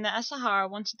mentioned that Asahara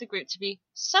wanted the group to be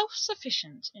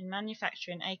self-sufficient in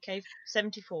manufacturing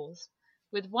AK-74s,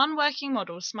 with one working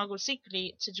model smuggled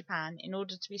secretly to Japan in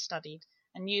order to be studied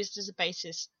and used as a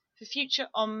basis for future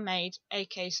made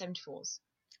AK-74s.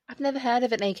 I've never heard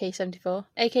of an AK-74.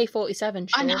 AK-47,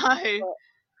 sure.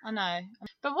 I know.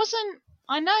 But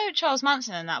I know Charles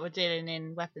Manson and that were dealing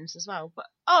in weapons as well. But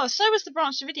so was the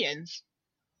Branch Davidians.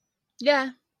 Yeah.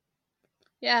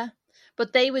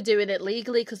 But they were doing it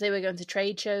legally because they were going to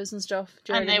trade shows and stuff.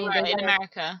 And they were in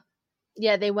America.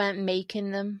 Yeah, they weren't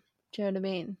making them. Do you know what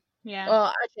I mean? Yeah. Well,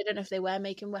 actually, I don't know if they were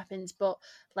making weapons, but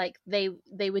like they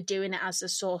were doing it as a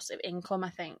source of income,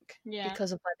 I think. Yeah.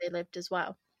 Because of where they lived as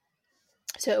well.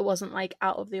 So it wasn't like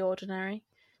out of the ordinary.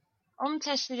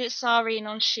 Tested its sarin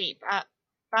on sheep at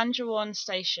Banjawan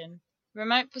Station,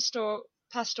 remote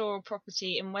pastoral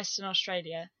property in Western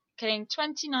Australia, killing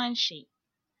 29 sheep.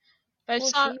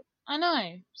 I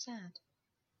know, sad.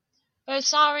 Both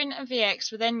sarin and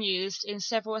VX were then used in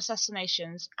several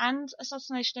assassinations and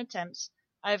assassination attempts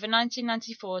over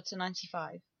 1994 to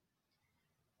 95.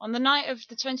 On the night of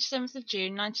the 27th of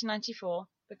June 1994,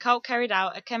 the cult carried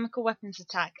out a chemical weapons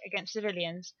attack against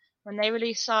civilians when they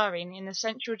released sarin in the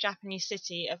central Japanese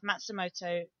city of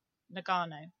Matsumoto,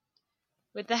 Nagano.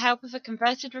 With the help of a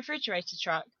converted refrigerator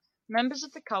truck, members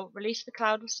of the cult released the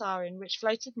cloud of sarin which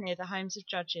floated near the homes of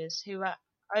judges who were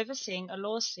overseeing a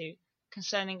lawsuit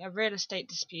concerning a real estate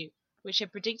dispute which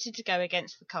had predicted to go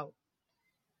against the cult.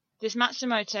 This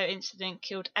Matsumoto incident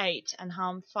killed 8 and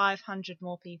harmed 500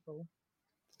 more people.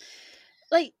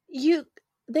 Like,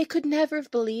 they could never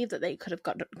have believed that they could have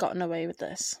gotten away with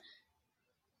this.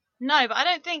 No, but I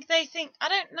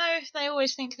don't know if they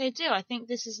always think they do. I think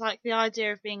this is like the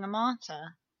idea of being a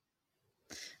martyr.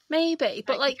 Maybe,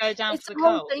 but like, go down it's for the the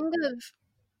whole cult. thing of,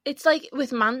 it's like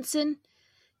with Manson,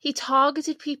 he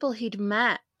targeted people he'd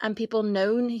met and people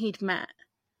known he'd met.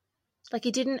 Like,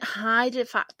 he didn't hide the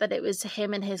fact that it was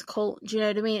him and his cult. Do you know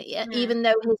what I mean? Yeah. Even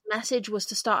though his message was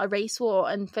to start a race war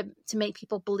and to make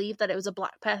people believe that it was a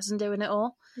black person doing it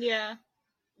all. Yeah.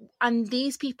 And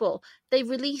these people, they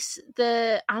release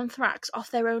the anthrax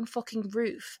off their own fucking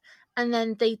roof, and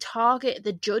then they target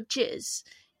the judges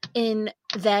in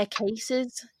their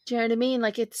cases. Do you know what I mean?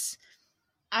 Like, it's...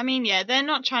 I mean, yeah, they're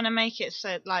not trying to make it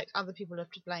so, like, other people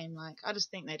have to blame. Like, I just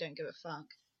think they don't give a fuck.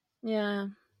 Yeah.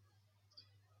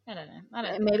 I don't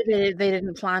know. Maybe they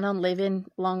didn't plan on living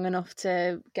long enough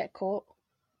to get caught.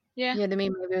 Yeah. You know what I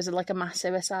mean? Maybe it was like a mass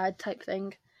suicide type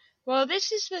thing. Well,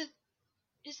 this is the...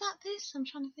 Is that this? I'm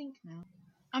trying to think now.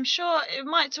 I'm sure... It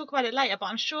might talk about it later, but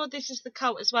I'm sure this is the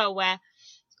cult as well where...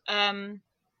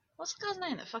 What's the guy's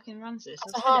name that fucking runs this?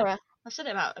 Asahara. I've said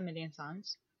it about a million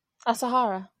times.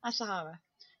 Asahara.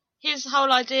 His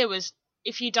whole idea was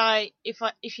if you die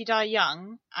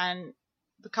young and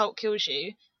the cult kills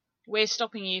you, we're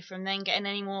stopping you from then getting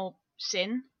any more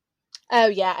sin. Oh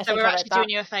yeah, I think we're actually doing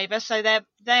you a favour. So they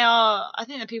are. I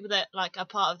think the people that like are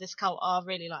part of this cult are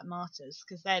really like martyrs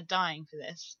because they're dying for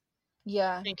this.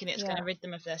 Yeah, thinking it's going to rid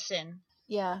them of their sin.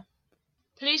 Yeah.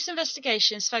 Police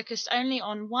investigations focused only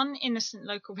on one innocent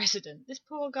local resident. This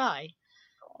poor guy.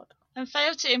 And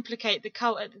failed to implicate the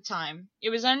cult at the time. It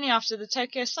was only after the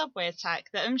Tokyo subway attack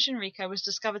that Shinriko was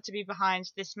discovered to be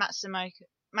behind this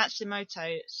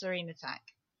Matsumoto serene attack.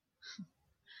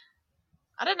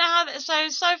 I don't know how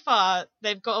so far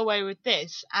they've got away with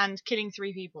this and killing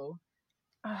 3 people.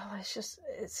 Oh,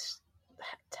 it's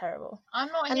terrible. I'm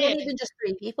not and here. Not even just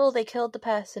 3 people. They killed the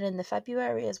person in the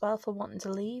February as well for wanting to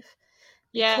leave.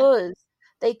 Yeah. Because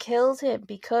they killed him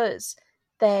because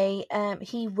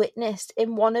he witnessed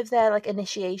in one of their like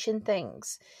initiation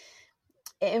things.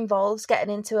 It involves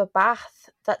getting into a bath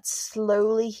that's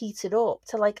slowly heated up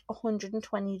to like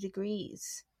 120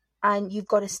 degrees, and you've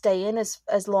got to stay in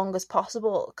as long as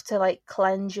possible to like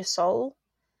cleanse your soul.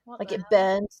 Like it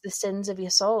burns the sins of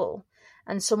your soul.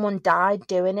 And someone died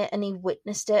doing it, and he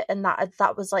witnessed it, and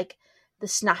that was like the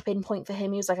snapping point for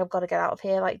him. He was like, "I've got to get out of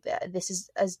here. Like this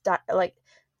is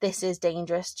this is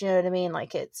dangerous." Do you know what I mean?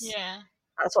 Like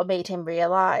that's what made him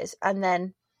realize. And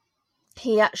then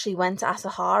he actually went to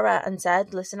Asahara and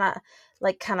said, "Listen,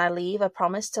 can I leave? I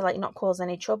promise to like not cause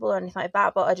any trouble or anything like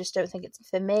that, but I just don't think it's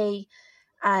for me."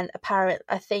 And apparently,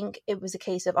 I think it was a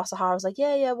case of Asahara was like,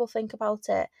 "Yeah, we'll think about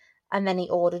it." And then he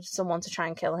ordered someone to try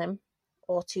and kill him,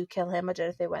 or to kill him. I don't know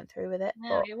if they went through with it.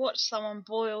 No, you watched someone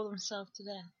boil themselves to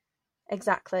death.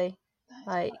 Exactly.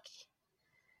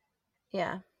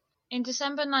 Yeah. In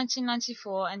December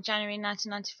 1994 and January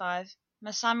 1995,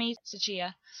 Masami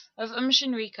Tsuchiya of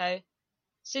Shinriko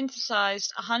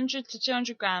synthesized 100 to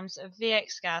 200 grams of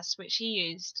VX gas, which he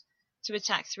used to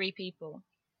attack 3 people.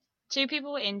 2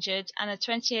 people were injured, and a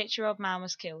 28-year-old man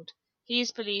was killed. He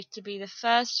is believed to be the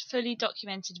first fully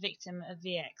documented victim of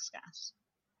VX gas.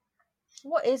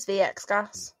 What is VX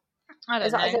gas? I don't know.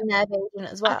 Is that like a nerve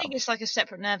agent as well? I think it's like a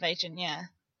separate nerve agent, yeah.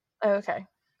 Oh, okay.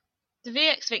 The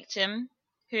VX victim,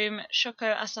 whom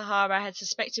Shoko Asahara had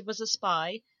suspected was a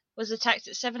spy, was attacked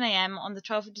at 7 a.m. on the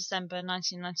 12th of December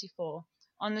 1994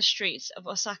 on the streets of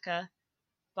Osaka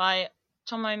by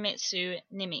Tomomitsu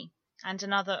Nimi and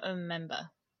another member,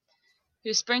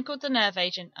 who sprinkled the nerve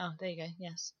agent... Oh, there you go,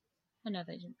 yes. A nerve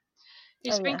agent.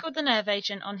 Who sprinkled the nerve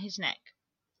agent on his neck.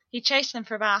 He chased them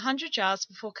for about 100 yards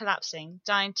before collapsing,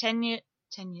 dying 10 years...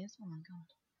 Oh my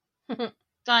god.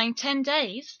 Dying 10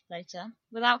 days later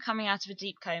without coming out of a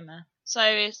deep coma. So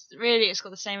it's got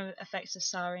the same effects as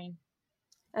sarin.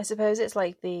 I suppose it's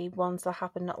like the ones that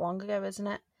happened not long ago, isn't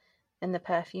it? In the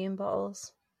perfume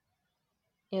bottles.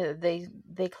 You know,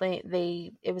 they claim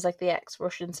it was like the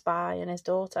ex-Russian spy and his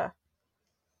daughter.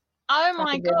 Oh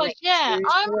my god, yeah.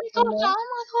 Oh my god,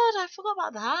 I forgot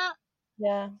about that.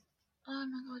 Yeah. Oh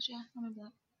my god, yeah, I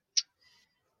remember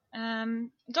that.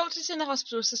 Doctors in the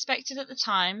hospital suspected at the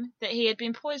time that he had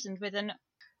been poisoned with an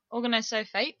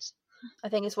organosulfate. I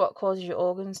think it's what causes your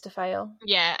organs to fail.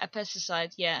 Yeah, a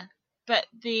pesticide, yeah. But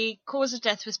the cause of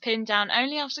death was pinned down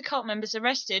only after cult members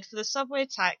arrested for the subway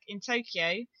attack in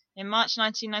Tokyo in March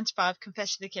 1995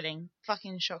 confessed to the killing.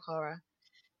 Fucking shock horror.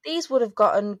 These would have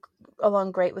gotten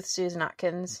along great with Susan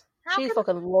Atkins. She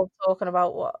fucking loved talking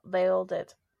about what they all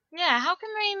did. Yeah, how can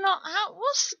they not?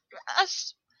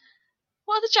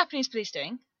 What are the Japanese police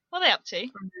doing? What are they up to?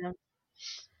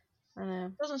 I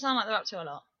know. Doesn't sound like they're up to a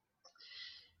lot.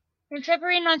 In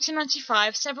February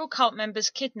 1995, several cult members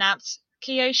kidnapped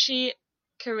Kiyoshi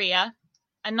Kariya,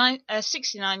 a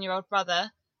 69-year-old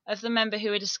brother of the member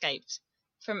who had escaped,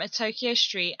 from a Tokyo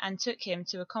street and took him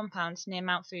to a compound near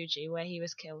Mount Fuji where he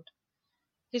was killed.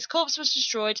 His corpse was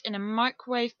destroyed in a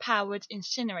microwave-powered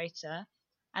incinerator,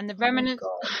 and the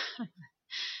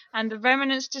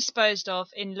remnants disposed of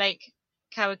in Lake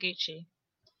Kawaguchi.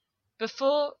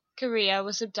 Before Kariya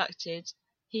was abducted,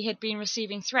 he had been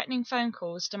receiving threatening phone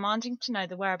calls demanding to know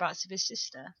the whereabouts of his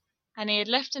sister, and he had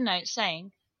left a note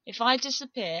saying, "If I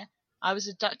disappear, I was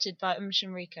abducted by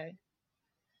Shinriko."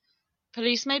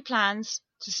 Police made plans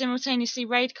to simultaneously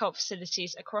raid cult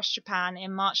facilities across Japan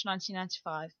in March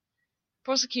 1995.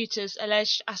 Prosecutors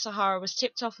alleged Asahara was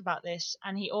tipped off about this,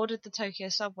 and he ordered the Tokyo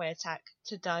subway attack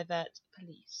to divert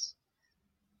police.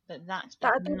 But that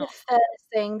would be the first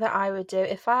thing that I would do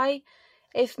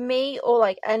if me or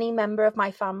like any member of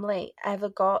my family ever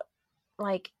got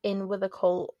like in with a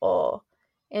cult or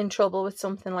in trouble with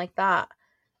something like that.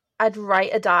 I'd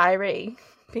write a diary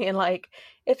being like,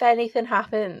 if anything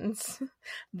happens,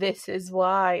 this is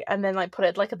why, and then like put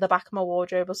it like at the back of my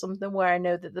wardrobe or something where I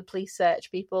know that the police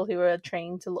search people who are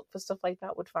trained to look for stuff like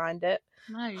that would find it.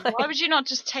 No, why would you not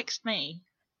just text me?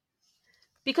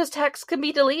 Because texts can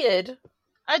be deleted.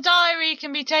 A diary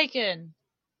can be taken.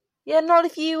 Yeah, not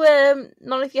if you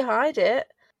hide it.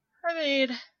 I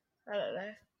mean, I don't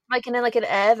know. Like in like an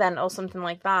air vent or something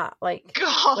like that. Like,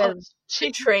 God, where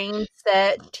the trained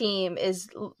search team is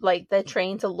like they're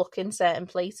trained to look in certain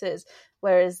places,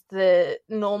 whereas the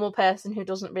normal person who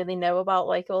doesn't really know about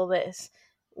like all this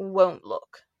won't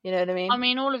look. You know what I mean? I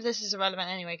mean, all of this is irrelevant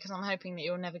anyway because I'm hoping that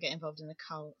you'll never get involved in a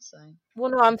cult. So.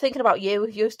 Well, no, I'm thinking about you.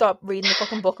 If you stop reading the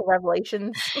fucking Book of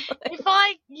Revelations,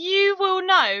 you will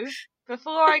know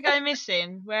before I go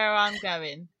missing where I'm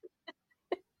going.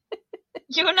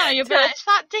 You'll know. You'll be like, it's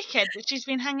that dickhead that she's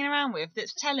been hanging around with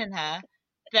that's telling her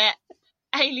that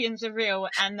aliens are real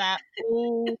and that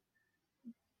all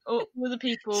the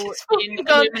people in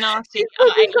Illuminati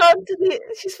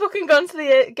she's fucking gone to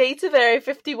the gate of Area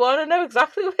 51. I know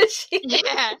exactly where she is.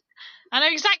 Yeah, I know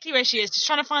exactly where she is, just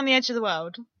trying to find the edge of the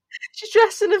world. She's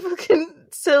dressed in a fucking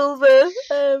silver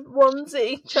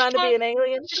onesie, trying to be an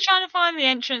alien. She's trying to find the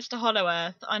entrance to Hollow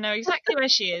Earth. I know exactly where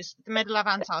she is, the middle of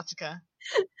Antarctica.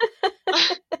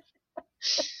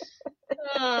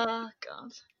 Oh,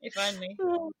 God. If only.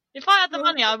 If I had the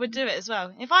money, I would do it as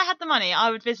well. If I had the money, I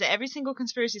would visit every single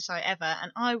conspiracy site ever,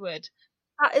 and I would.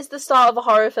 That is the start of a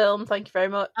horror film. Thank you very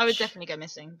much. I would definitely go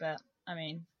missing, but I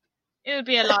mean, it would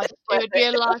be a life. It would be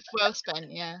a life well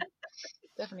spent. Yeah,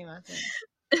 definitely worth it.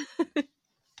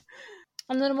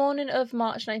 On the morning of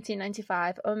March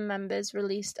 1995, members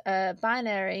released a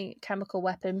binary chemical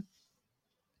weapon,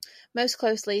 most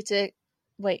closely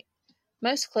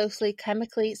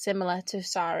chemically similar to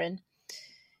sarin,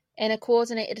 in a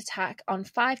coordinated attack on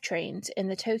 5 trains in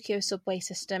the Tokyo subway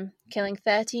system, killing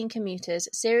 13 commuters,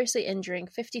 seriously injuring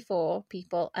 54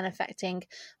 people and affecting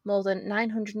more than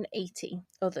 980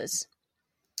 others.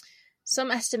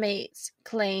 Some estimates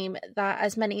claim that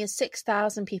as many as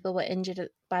 6,000 people were injured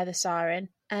by the sarin,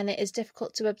 and it is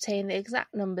difficult to obtain the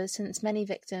exact numbers since many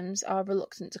victims are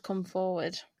reluctant to come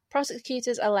forward.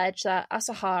 Prosecutors allege that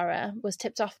Asahara was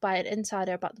tipped off by an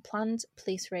insider about the planned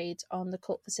police raids on the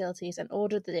cult facilities and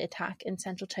ordered the attack in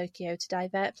central Tokyo to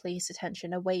divert police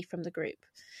attention away from the group.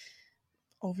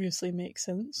 Obviously makes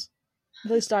sense.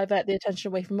 Let's divert the attention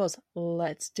away from us.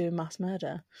 Let's do mass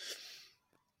murder.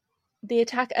 The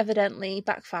attack evidently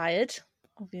backfired,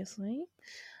 obviously.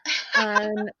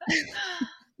 And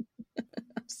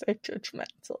I'm so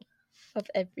judgmental of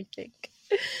everything.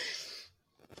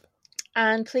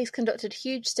 And police conducted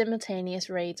huge simultaneous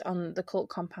raids on the cult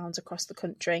compounds across the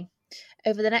country.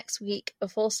 Over the next week, a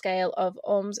full scale of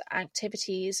arms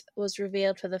activities was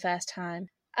revealed for the first time.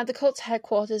 At the cult's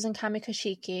headquarters in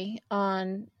Kamikoshiki,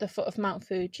 on the foot of Mount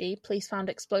Fuji, police found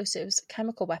explosives,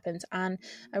 chemical weapons, and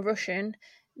a Russian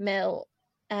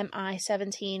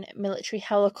Mi-17 military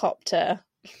helicopter.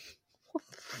 What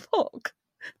the fuck?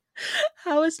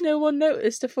 How has no one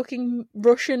noticed a fucking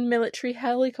Russian military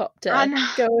helicopter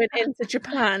going into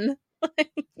Japan?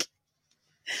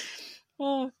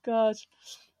 Oh, God.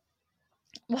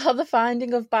 While the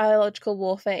finding of biological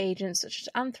warfare agents such as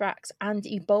anthrax and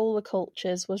Ebola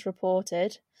cultures was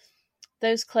reported,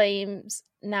 those claims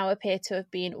now appear to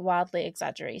have been wildly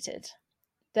exaggerated.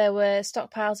 There were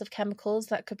stockpiles of chemicals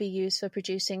that could be used for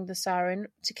producing the sarin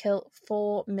to kill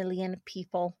 4 million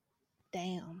people.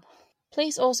 Damn.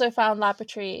 Police also found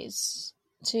laboratories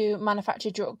to manufacture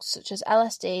drugs such as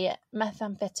LSD,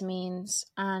 methamphetamines,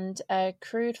 and a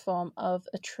crude form of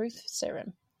a truth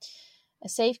serum. A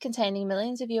safe containing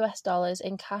millions of US dollars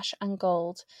in cash and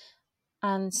gold,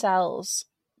 and cells,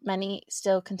 many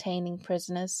still containing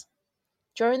prisoners.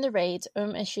 During the raid,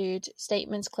 issued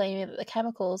statements claiming that the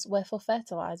chemicals were for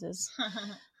fertilizers.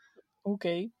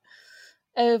 Okay.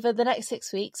 Over the next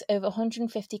 6 weeks, over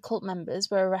 150 cult members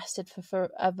were arrested for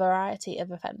a variety of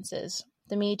offences.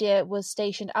 The media was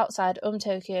stationed outside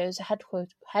Tokyo's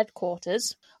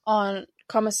headquarters on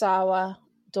Komisawa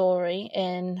Dori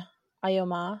in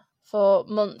Ayoma for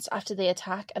months after the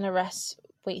attack, and arrests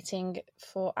waiting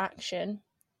for action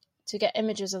to get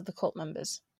images of the cult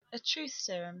members. A truth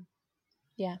serum?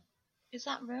 Yeah. Is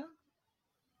that real?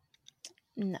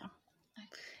 No.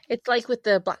 It's like with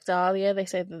the Black Dahlia, they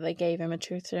say that they gave him a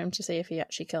truth serum to see if he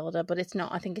actually killed her, but it's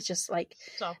not. I think it's just like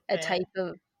a type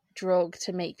of drug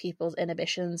to make people's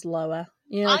inhibitions lower.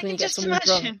 You know, like I when you can get just someone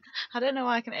drunk. imagine. I don't know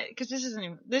why I can, because this isn't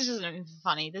even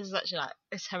funny. This is actually like,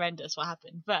 it's horrendous what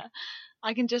happened. But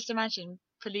I can just imagine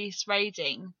police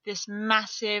raiding this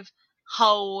massive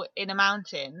hole in a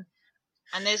mountain,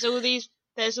 and there's all these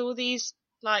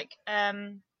like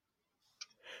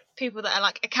people that are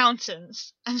like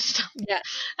accountants and stuff. Yeah.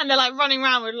 And they're like running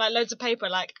around with like loads of paper,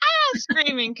 like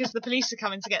screaming because the police are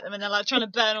coming to get them, and they're like trying to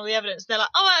burn all the evidence. They're like,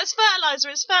 oh, it's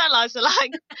fertilizer.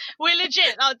 Like, we're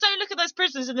legit. Oh, don't look at those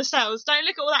prisoners in the cells. Don't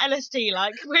look at all that LSD.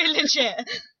 Like, we're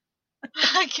legit.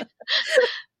 Like,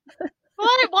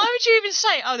 why would you even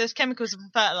say, oh, there's chemicals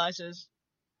and fertilizers?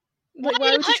 Like,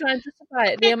 why would you try and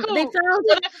justify it? Yeah, They cool. found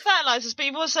They're for fertilizers, but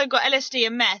you've also got LSD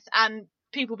and meth and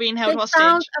people being held hostage. They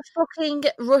found a fucking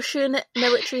Russian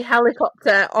military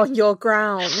helicopter on your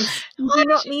grounds. You do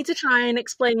not need to try and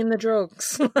explain the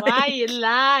drugs. Why are you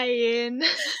lying?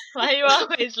 Why are you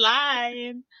always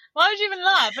lying? Why would you even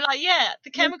lie? But like, yeah,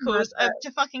 the chemicals are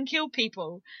to fucking kill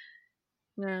people.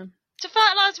 Yeah. To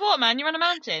fertilise what, man? You're on a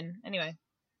mountain. Anyway.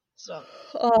 Stop.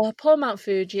 Oh, poor Mount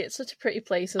Fuji. It's such a pretty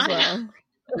place as well.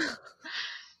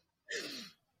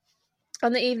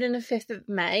 On the evening of 5th of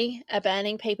May, a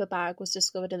burning paper bag was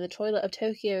discovered in the toilet of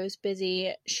Tokyo's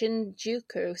busy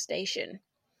Shinjuku station.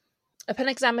 Upon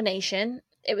examination,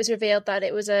 it was revealed that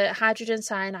it was a hydrogen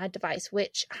cyanide device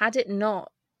which, had it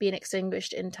not been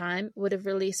extinguished in time, would have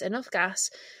released enough gas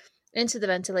into the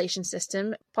ventilation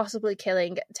system, possibly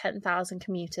killing 10,000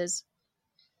 commuters.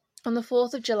 On the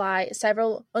 4th of July,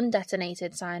 several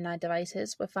undetonated cyanide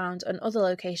devices were found on other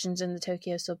locations in the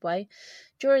Tokyo subway.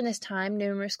 During this time,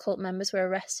 numerous cult members were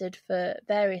arrested for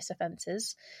various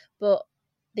offences, but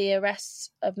the arrests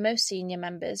of most senior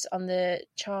members on the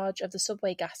charge of the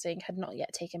subway gassing had not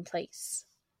yet taken place.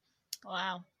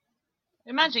 Wow.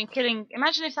 Imagine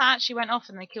if that actually went off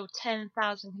and they killed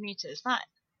 10,000 commuters.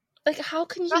 How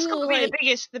can you... That's got to be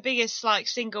the biggest like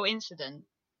single incident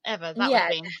ever. That would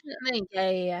have been.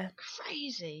 Yeah.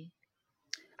 Crazy.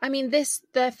 I mean,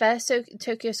 their first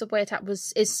Tokyo subway attack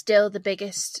is still the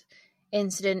biggest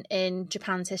incident in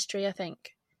Japan's history, I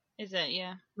think. Is it?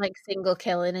 Yeah. Like, single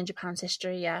killing in Japan's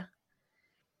history, yeah.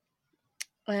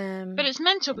 But it's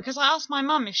mental because I asked my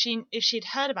mum if she'd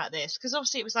heard about this, because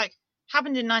obviously it was like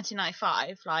happened in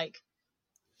 1995. Like,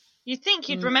 you'd think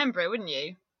you'd remember it, wouldn't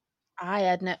you? I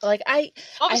had no, like,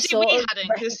 obviously we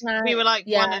hadn't, because we were like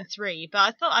 1 and 3.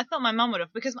 But I thought my mum would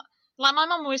have, because like my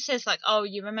mum always says like, oh,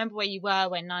 you remember where you were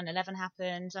when 9/11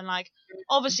 happened, and like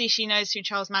obviously she knows who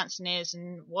Charles Manson is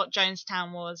and what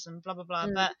Jonestown was and blah blah blah.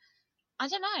 But I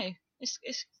don't know. It's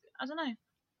I don't know.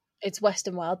 It's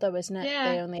Western world though, isn't it? Yeah.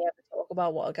 They only ever talk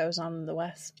about what goes on in the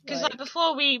West. Because like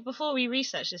before we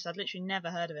researched this, I'd literally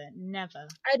never heard of it. Never.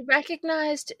 I'd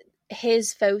recognised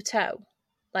his photo,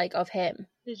 like, of him.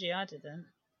 Did you? I didn't.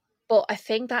 But I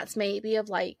think that's maybe of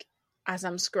like, as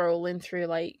I'm scrolling through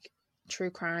like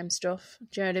true crime stuff.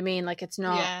 Do you know what I mean? Like, it's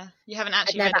not. Yeah, you haven't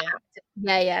actually read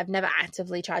it. I've never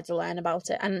actively tried to learn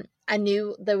about it, and I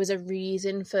knew there was a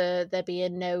reason for there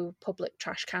being no public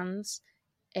trash cans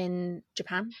in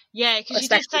Japan. Yeah, because you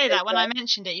did say that when I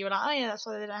mentioned it. You were like, oh yeah, that's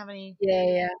why they don't have any.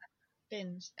 Yeah.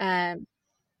 Bins.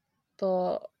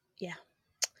 But yeah.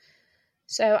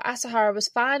 So Asahara was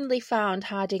finally found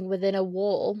hiding within a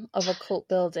wall of a cult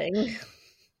building.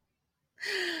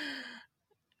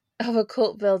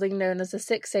 Known as the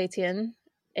Six Satan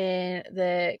in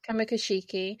the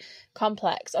Kamikushiki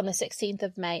complex on the 16th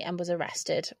of May and was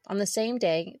arrested. On the same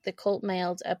day, the cult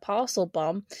mailed a parcel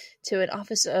bomb to an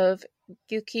office of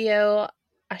Yukio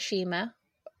Ashima,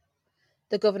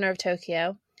 the governor of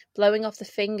Tokyo, blowing off the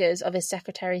fingers of his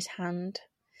secretary's hand.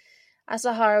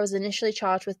 Asahara was initially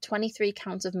charged with 23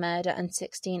 counts of murder and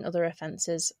 16 other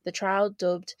offences. The trial,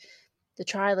 dubbed the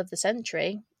Trial of the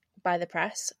Century, by the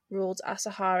press, ruled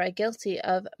Asahara guilty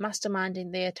of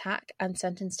masterminding the attack and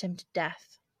sentenced him to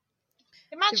death.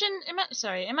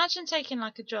 Imagine taking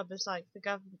like a job as like the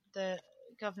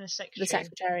governor's secretary. The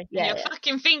secretary, and your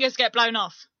fucking fingers get blown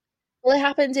off. Well, it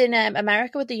happened in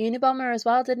America with the Unabomber as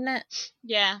well, didn't it?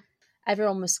 Yeah.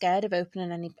 Everyone was scared of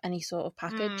opening any sort of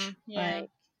package. Yeah.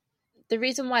 The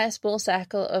reason why a small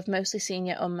circle of mostly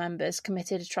senior members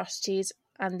committed atrocities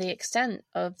and the extent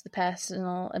of the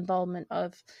personal involvement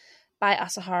by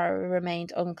Asahara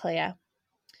remained unclear,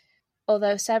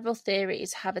 although several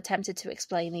theories have attempted to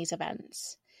explain these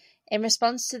events. In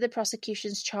response to the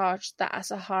prosecution's charge that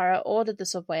Asahara ordered the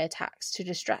subway attacks to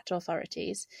distract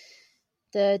authorities,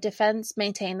 the defense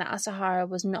maintained that Asahara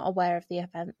was not aware of the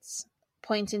events,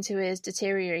 pointing to his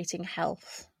deteriorating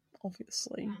health.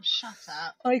 Obviously. Oh, shut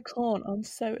up. I can't, I'm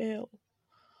so ill.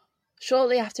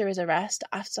 Shortly after his arrest,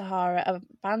 Asahara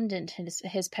abandoned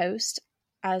his post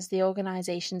as the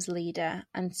organization's leader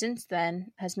and since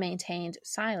then has maintained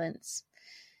silence,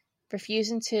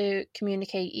 refusing to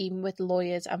communicate even with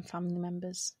lawyers and family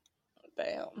members.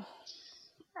 Damn.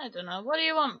 I don't know. What do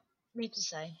you want me to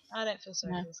say? I don't feel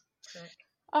sorry for this prick.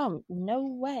 Oh, no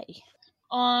way.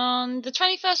 On the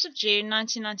 21st of June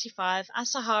 1995,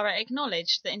 Asahara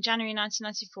acknowledged that in January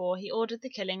 1994 he ordered the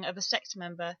killing of a sect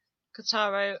member,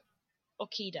 Kotaro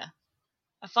Okida,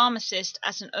 a pharmacist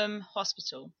at an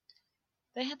hospital.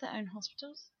 They had their own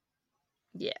hospitals?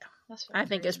 Yeah. I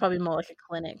think it's probably more like a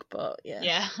clinic, but yeah.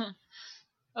 Yeah.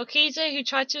 Okida, who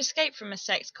tried to escape from a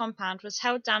sect compound, was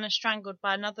held down and strangled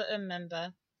by another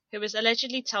member, who was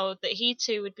allegedly told that he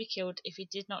too would be killed if he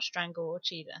did not strangle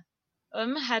Okida.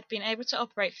 Had been able to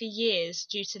operate for years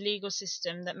due to legal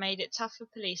system that made it tough for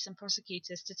police and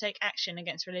prosecutors to take action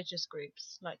against religious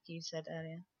groups, like you said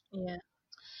earlier. Yeah.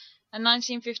 A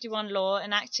 1951 law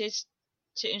enacted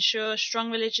to ensure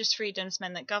strong religious freedoms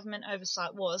meant that government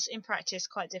oversight was, in practice,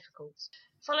 quite difficult.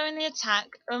 Following the attack,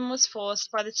 was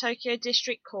forced by the Tokyo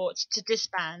District Court to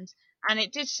disband, and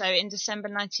it did so in December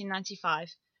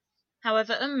 1995.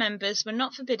 However, members were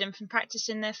not forbidden from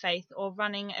practicing their faith or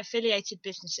running affiliated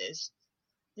businesses.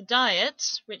 The Diet,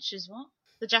 which is what?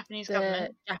 The Japanese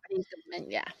government,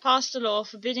 passed a law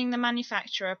forbidding the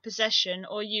manufacture, possession,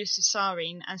 or use of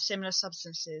sarin and similar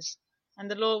substances, and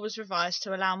the law was revised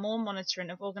to allow more monitoring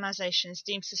of organisations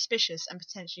deemed suspicious and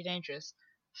potentially dangerous.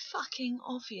 Fucking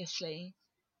obviously.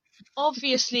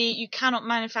 Obviously, you cannot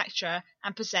manufacture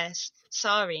and possess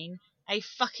sarin, a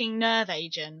fucking nerve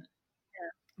agent.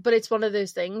 But it's one of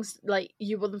those things, like,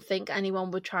 you wouldn't think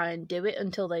anyone would try and do it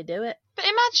until they do it. But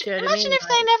imagine if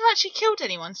they never actually killed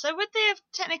anyone. So would they have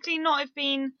technically not have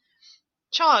been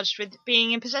charged with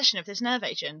being in possession of this nerve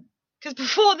agent? Because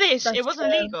before this, it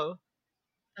wasn't illegal.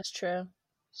 That's true.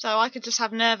 So I could just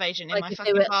have nerve agent in my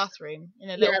fucking bathroom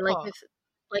in a little pot.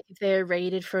 If they were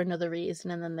raided for another reason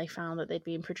and then they found that they'd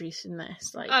been producing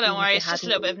this. Like, oh, don't worry, it's just a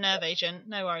little bit of nerve agent.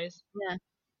 No worries. Yeah.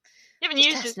 You haven't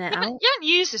used this. You haven't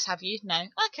used this, have you? No.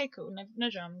 Okay, cool. No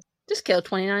dramas. Just killed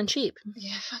 29 sheep.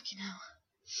 Yeah, fucking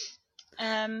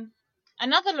hell.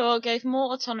 Another law gave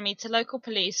more autonomy to local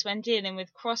police when dealing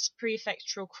with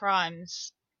cross-prefectural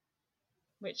crimes,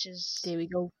 which is... There we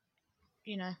go.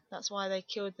 You know, that's why they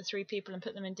killed the 3 people and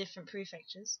put them in different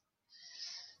prefectures.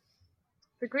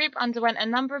 The group underwent a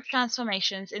number of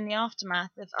transformations in the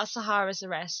aftermath of Asahara's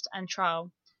arrest and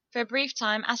trial. For a brief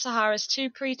time, Asahara's 2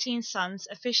 preteen sons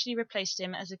officially replaced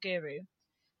him as a guru.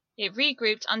 It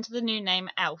regrouped under the new name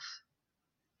Elf.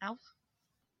 Elf?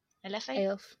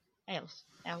 LFA?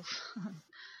 Elf.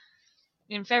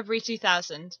 In February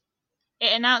 2000.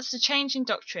 It announced a change in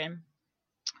doctrine.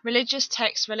 Religious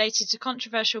texts related to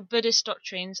controversial Buddhist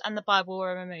doctrines and the Bible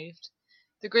were removed.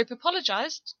 The group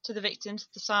apologised to the victims of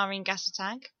the sarin gas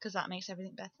attack, because that makes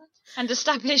everything better, and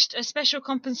established a special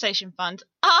compensation fund.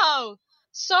 Oh!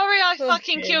 Sorry I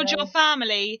fucking killed your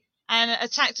family and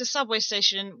attacked a subway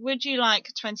station. Would you like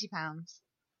 £20?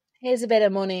 Here's a bit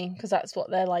of money, because that's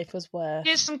what their life was worth.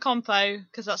 Here's some compo,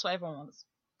 because that's what everyone wants.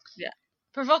 Yeah.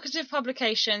 Provocative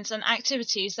publications and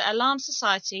activities that alarm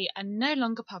society are no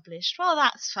longer published. Well,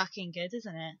 that's fucking good,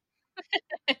 isn't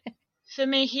it?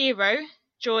 Fumihiro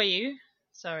Joyu.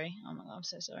 Sorry. Oh my god, I'm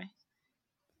so sorry.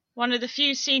 One of the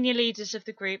few senior leaders of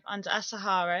the group under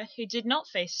Asahara, who did not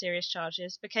face serious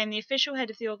charges, became the official head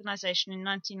of the organisation in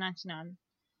 1999.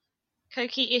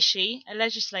 Koki Ishii, a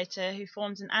legislator who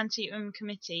formed an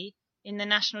anti-committee in the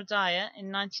National Diet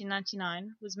in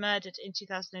 1999, was murdered in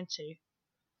 2002.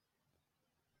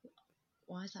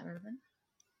 Why is that relevant?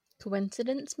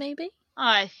 Coincidence, maybe?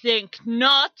 I think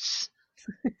not!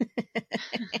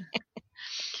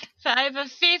 For over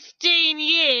 15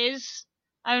 years...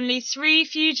 only 3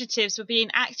 fugitives were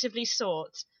being actively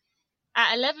sought.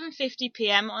 At 11:50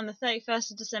 p.m. on the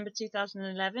 31st of December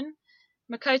 2011,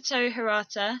 Makoto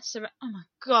Hirata... oh my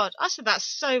god, I said that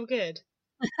so good.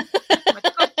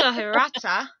 Makoto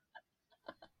Hirata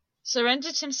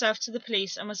surrendered himself to the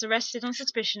police and was arrested on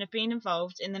suspicion of being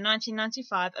involved in the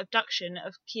 1995 abduction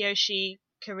of Kiyoshi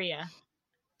Kariya,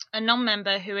 a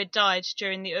non-member who had died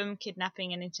during the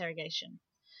kidnapping and interrogation.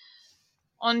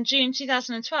 On June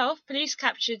 2012, police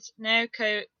captured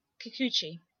Naoko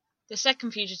Kikuchi, the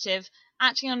second fugitive,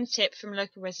 acting on a tip from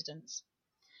local residents.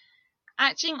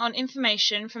 Acting on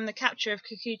information from the capture of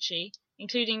Kikuchi,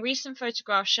 including recent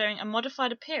photographs showing a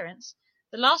modified appearance,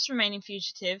 the last remaining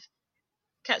fugitive,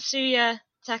 Katsuya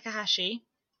Takahashi,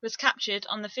 was captured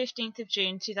on the 15th of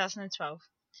June 2012.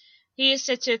 He is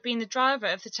said to have been the driver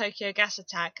of the Tokyo gas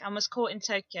attack and was caught in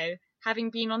Tokyo, having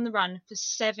been on the run for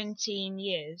 17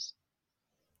 years.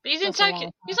 But he's in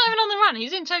Tokyo. He's not even on the run.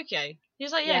 He's in Tokyo.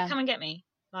 He's like, yeah, come and get me.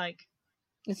 Like,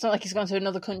 it's not like he's gone to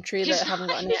another country that haven't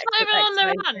got any. He's not even on the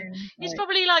run. He's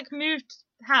probably like moved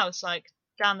house like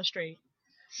down the street.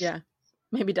 Yeah,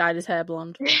 maybe dyed his hair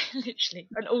blonde. Literally,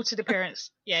 an altered appearance.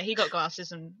 Yeah, he got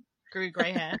glasses and grew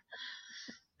grey hair.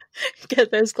 Get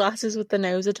those glasses with the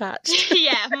nose attached.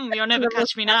 Yeah, you'll never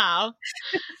catch me now.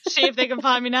 See if they can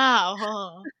find me now.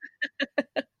 Oh.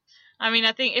 I mean,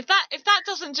 I think if that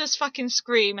doesn't just fucking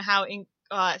scream how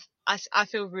I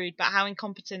feel rude, but how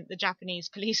incompetent the Japanese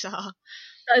police are.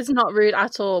 That is not rude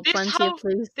at all. Plenty of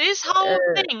police. This whole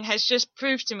thing has just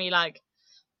proved to me, like,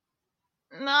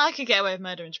 no, I could get away with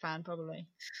murder in Japan, probably.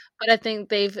 But I think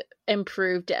they've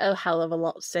improved it a hell of a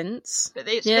lot since. But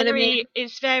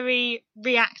it's very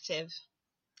reactive.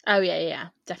 Oh, yeah,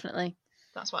 definitely.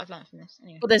 That's what I've learned from this.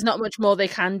 Anyway. Well, there's not much more they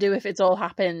can do if it's all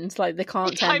happened. Like, they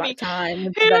can't turn back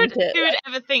time. Who would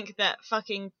ever think that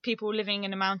fucking people living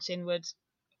in a mountain would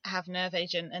have nerve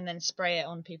agent and then spray it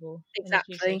on people?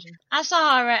 Exactly.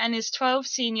 Asahara and his 12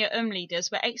 senior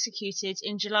leaders were executed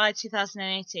in July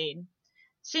 2018.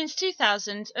 Since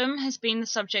 2000, has been the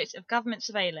subject of government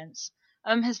surveillance.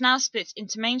 Has now split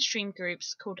into mainstream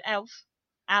groups called LFA?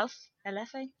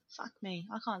 Fuck me,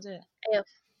 I can't do it.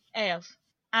 ELF.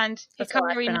 And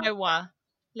Hikari no Wa,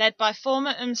 led by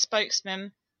former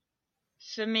spokesman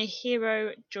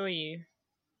Fumihiro Joyu.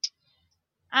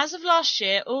 As of last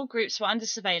year, all groups were under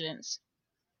surveillance.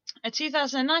 A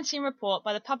 2019 report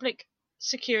by the Public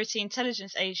Security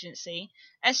Intelligence Agency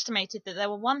estimated that there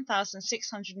were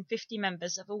 1,650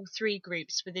 members of all three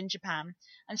groups within Japan,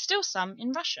 and still some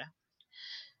in Russia.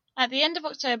 At the end of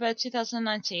October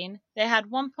 2019, they had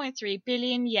 1.3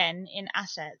 billion yen in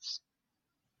assets.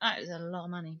 That is a lot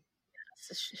of money.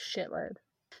 That's a shitload.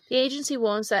 The agency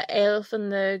warns that ELF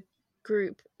and the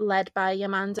group led by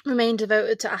Yamada remain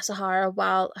devoted to Asahara,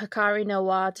 while Hikari no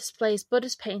Wa displays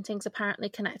Buddhist paintings apparently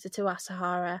connected to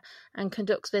Asahara and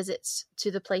conducts visits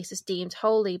to the places deemed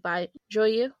holy by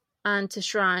Joyu and to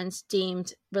shrines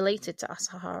deemed related to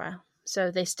Asahara.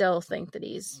 So they still think that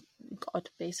he's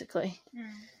God, basically.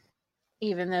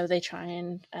 Even though they try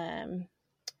and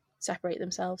separate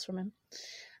themselves from him.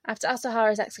 After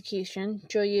Asahara's execution,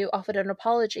 Joyu offered an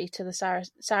apology to the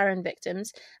sarin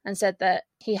victims and said that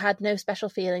he had no special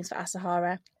feelings for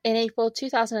Asahara. In April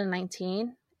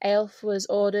 2019, ELF was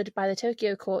ordered by the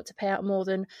Tokyo court to pay out more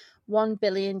than 1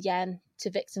 billion yen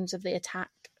to victims of the attack.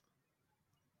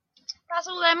 That's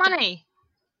all their money.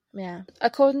 Yeah.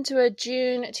 According to a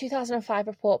June 2005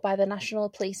 report by the National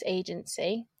Police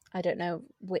Agency, I don't know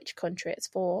which country it's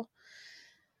for,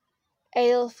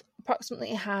 ELF approximately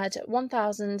had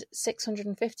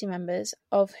 1,650 members,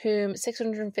 of whom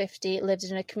 650 lived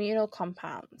in a communal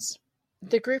compounds.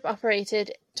 The group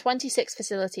operated 26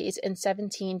 facilities in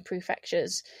 17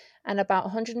 prefectures and about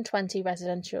 120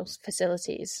 residential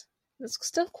facilities. There's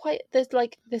still quite, they're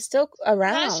still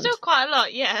around. There's still quite a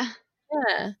lot, yeah.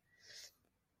 Yeah.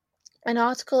 An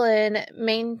article in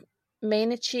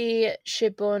Mainichi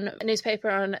Shimbun newspaper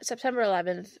on September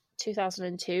 11th,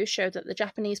 2002 showed that the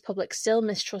Japanese public still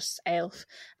mistrusts ELF,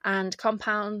 and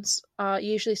compounds are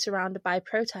usually surrounded by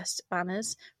protest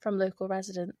banners from local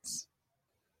residents.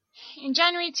 In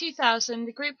January 2000,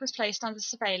 the group was placed under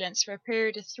surveillance for a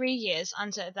period of 3 years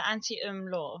under the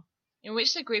anti-law, in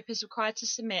which the group is required to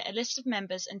submit a list of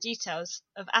members and details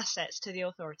of assets to the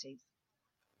authorities.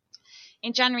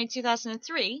 In January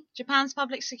 2003, Japan's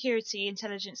Public Security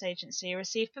Intelligence Agency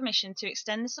received permission to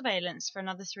extend the surveillance for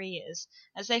another 3 years,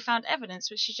 as they found evidence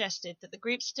which suggested that the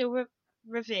group still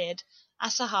revered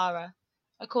Asahara,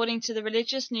 according to the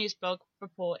religious news blog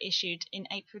report issued in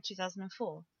April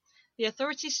 2004. The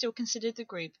authorities still considered the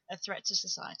group a threat to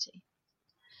society.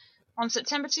 On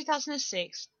September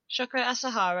 2006, Shoko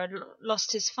Asahara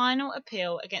lost his final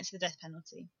appeal against the death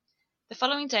penalty. The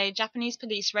following day, Japanese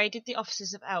police raided the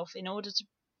offices of ELF in order to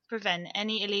prevent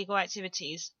any illegal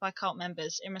activities by cult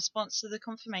members in response to the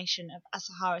confirmation of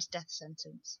Asahara's death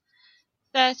sentence.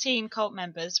 13 cult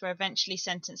members were eventually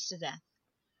sentenced to death.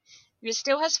 It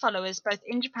still has followers both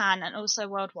in Japan and also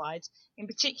worldwide, in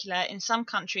particular in some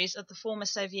countries of the former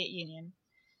Soviet Union.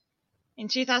 In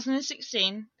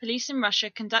 2016, police in Russia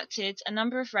conducted a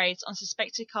number of raids on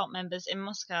suspected cult members in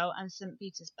Moscow and St.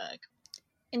 Petersburg.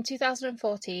 In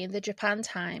 2014, the Japan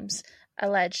Times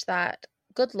alleged that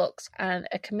good looks and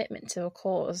a commitment to a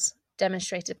cause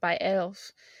demonstrated by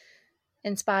ELF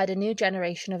inspired a new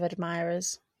generation of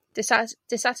admirers.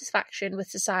 Dissatisfaction with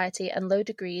society and low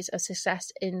degrees of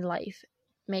success in life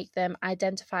make them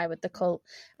identify with the cult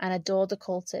and adore the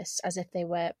cultists as if they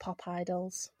were pop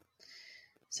idols.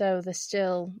 So they're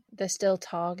still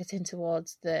targeting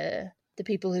towards the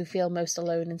people who feel most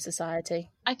alone in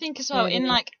society. I think as well,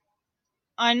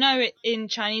 I know it in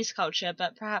Chinese culture,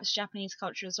 but perhaps Japanese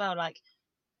culture as well, like,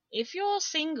 if you're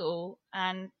single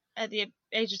and at the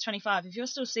age of 25, if you're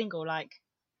still single, like,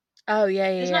 oh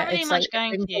yeah, there's not really much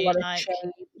going for you, like,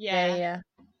 yeah.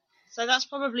 So that's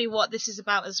probably what this is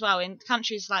about as well. In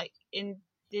countries like in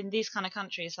these kind of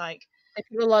countries, like, they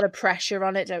put a lot of pressure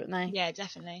on it, don't they? Yeah,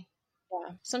 definitely.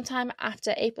 Yeah. Sometime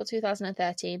after April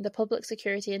 2013, the Public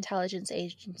Security Intelligence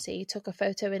Agency took a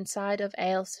photo inside of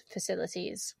ELF's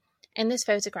facilities. In this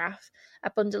photograph, a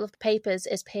bundle of papers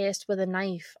is pierced with a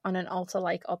knife on an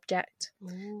altar-like object.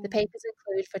 Ooh. The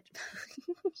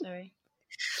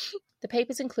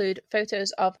papers include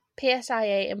photos of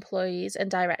PSIA employees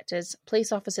and directors,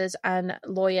 police officers, and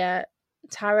lawyer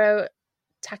Taro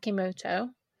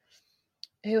Takimoto,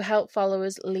 who helped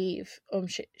followers leave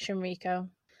Shinriko.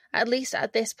 At least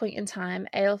at this point in time,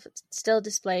 ELF still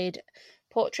displayed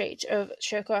portraits of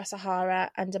Shoko Asahara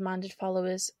and demanded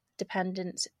followers'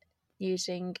 dependence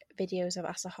using videos of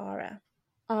Asahara.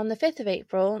 On the 5th of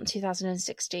April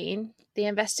 2016, the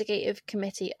Investigative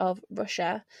Committee of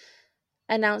Russia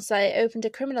announced that it opened a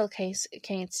criminal case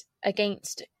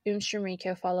against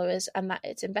Shinriko followers and that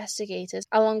its investigators,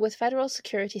 along with Federal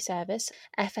Security Service,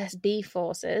 FSB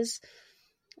forces,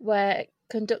 were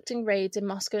conducting raids in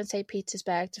Moscow and St.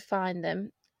 Petersburg to find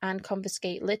them and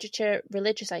confiscate literature,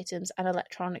 religious items, and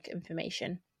electronic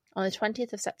information. On the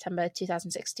 20th of September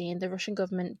 2016, the Russian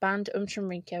government banned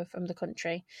Shinriko from the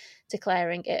country,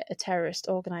 declaring it a terrorist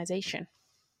organisation.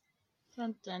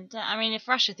 Dun, dun, dun. I mean, if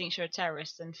Russia thinks you're a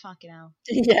terrorist, then fucking hell.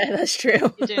 Yeah, that's true.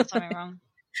 You're doing something wrong.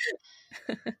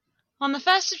 On the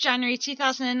 1st of January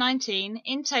 2019,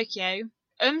 in Tokyo,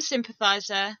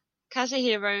 sympathiser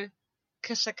Kazuhiro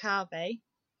Kusakabe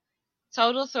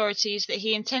told authorities that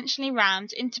he intentionally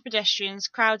rammed into pedestrians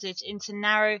crowded into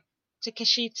narrow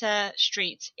Takeshita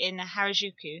Street in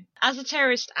Harajuku as a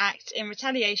terrorist act in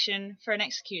retaliation for an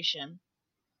execution.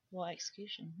 What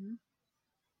execution?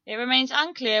 It remains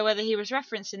unclear whether he was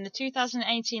referencing the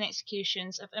 2018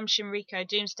 executions of Shinriko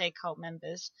Doomsday Cult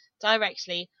members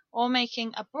directly or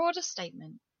making a broader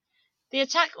statement. The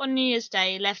attack on New Year's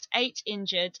Day left 8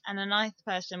 injured and a 9th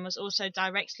person was also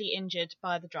directly injured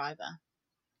by the driver.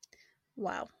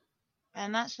 Wow.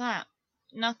 And that's that.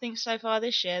 Nothing so far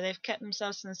this year. They've kept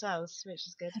themselves to themselves, which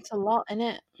is good. That's a lot, isn't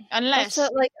it? Unless that's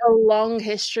a long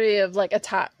history of like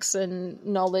attacks and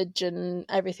knowledge and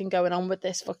everything going on with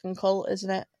this fucking cult, isn't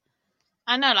it?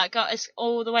 I know, like, it's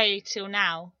all the way till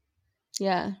now.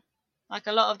 Yeah. Like,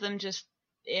 a lot of them just...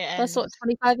 That's what,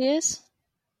 25 years?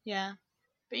 Yeah.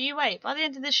 But you wait, by the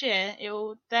end of this year,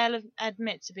 they'll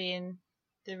admit to being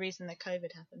the reason that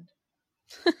COVID happened.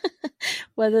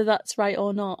 Whether that's right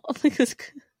or not. Because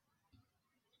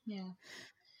yeah.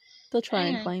 They'll try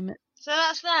and claim it. So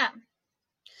that's that.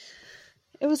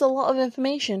 It was a lot of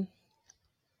information.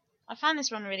 I found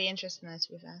this one really interesting, though,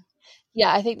 to be fair.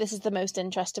 Yeah, I think this is the most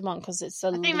interesting one because it's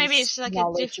I think maybe it's like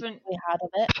a different we had of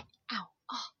it. Ow!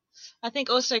 Oh. I think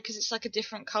also because it's like a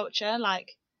different culture.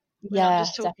 Like, we're not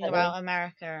just talking about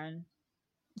America, and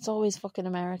it's always fucking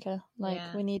America.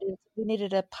 Like we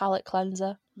needed a palate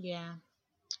cleanser. Yeah.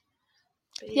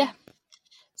 But yeah.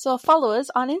 So follow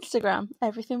us on Instagram,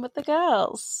 Everything with the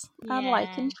Girls, and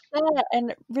like and share,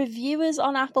 and review us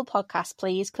on Apple Podcasts,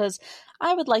 please, because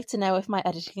I would like to know if my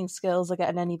editing skills are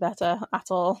getting any better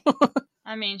at all.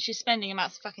 I mean, she's spending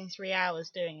about fucking 3 hours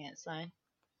doing it, so.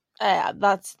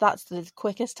 That's the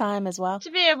quickest time as well. To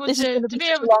be able this is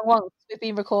be a long one. We've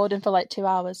been recording for like 2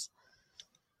 hours.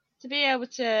 To be able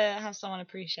to have someone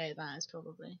appreciate that is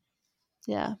probably.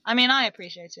 Yeah. I mean, I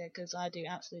appreciate it because I do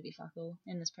absolutely fuck all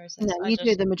in this process. No, you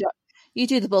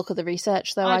do the bulk of the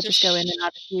research, though. I just go in and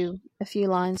add a few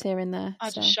lines here and there.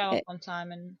 I just show up on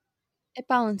time and it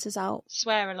balances out.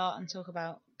 Swear a lot and talk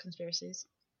about conspiracies.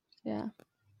 Yeah.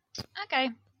 Okay.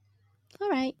 All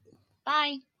right.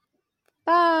 Bye.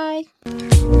 Bye.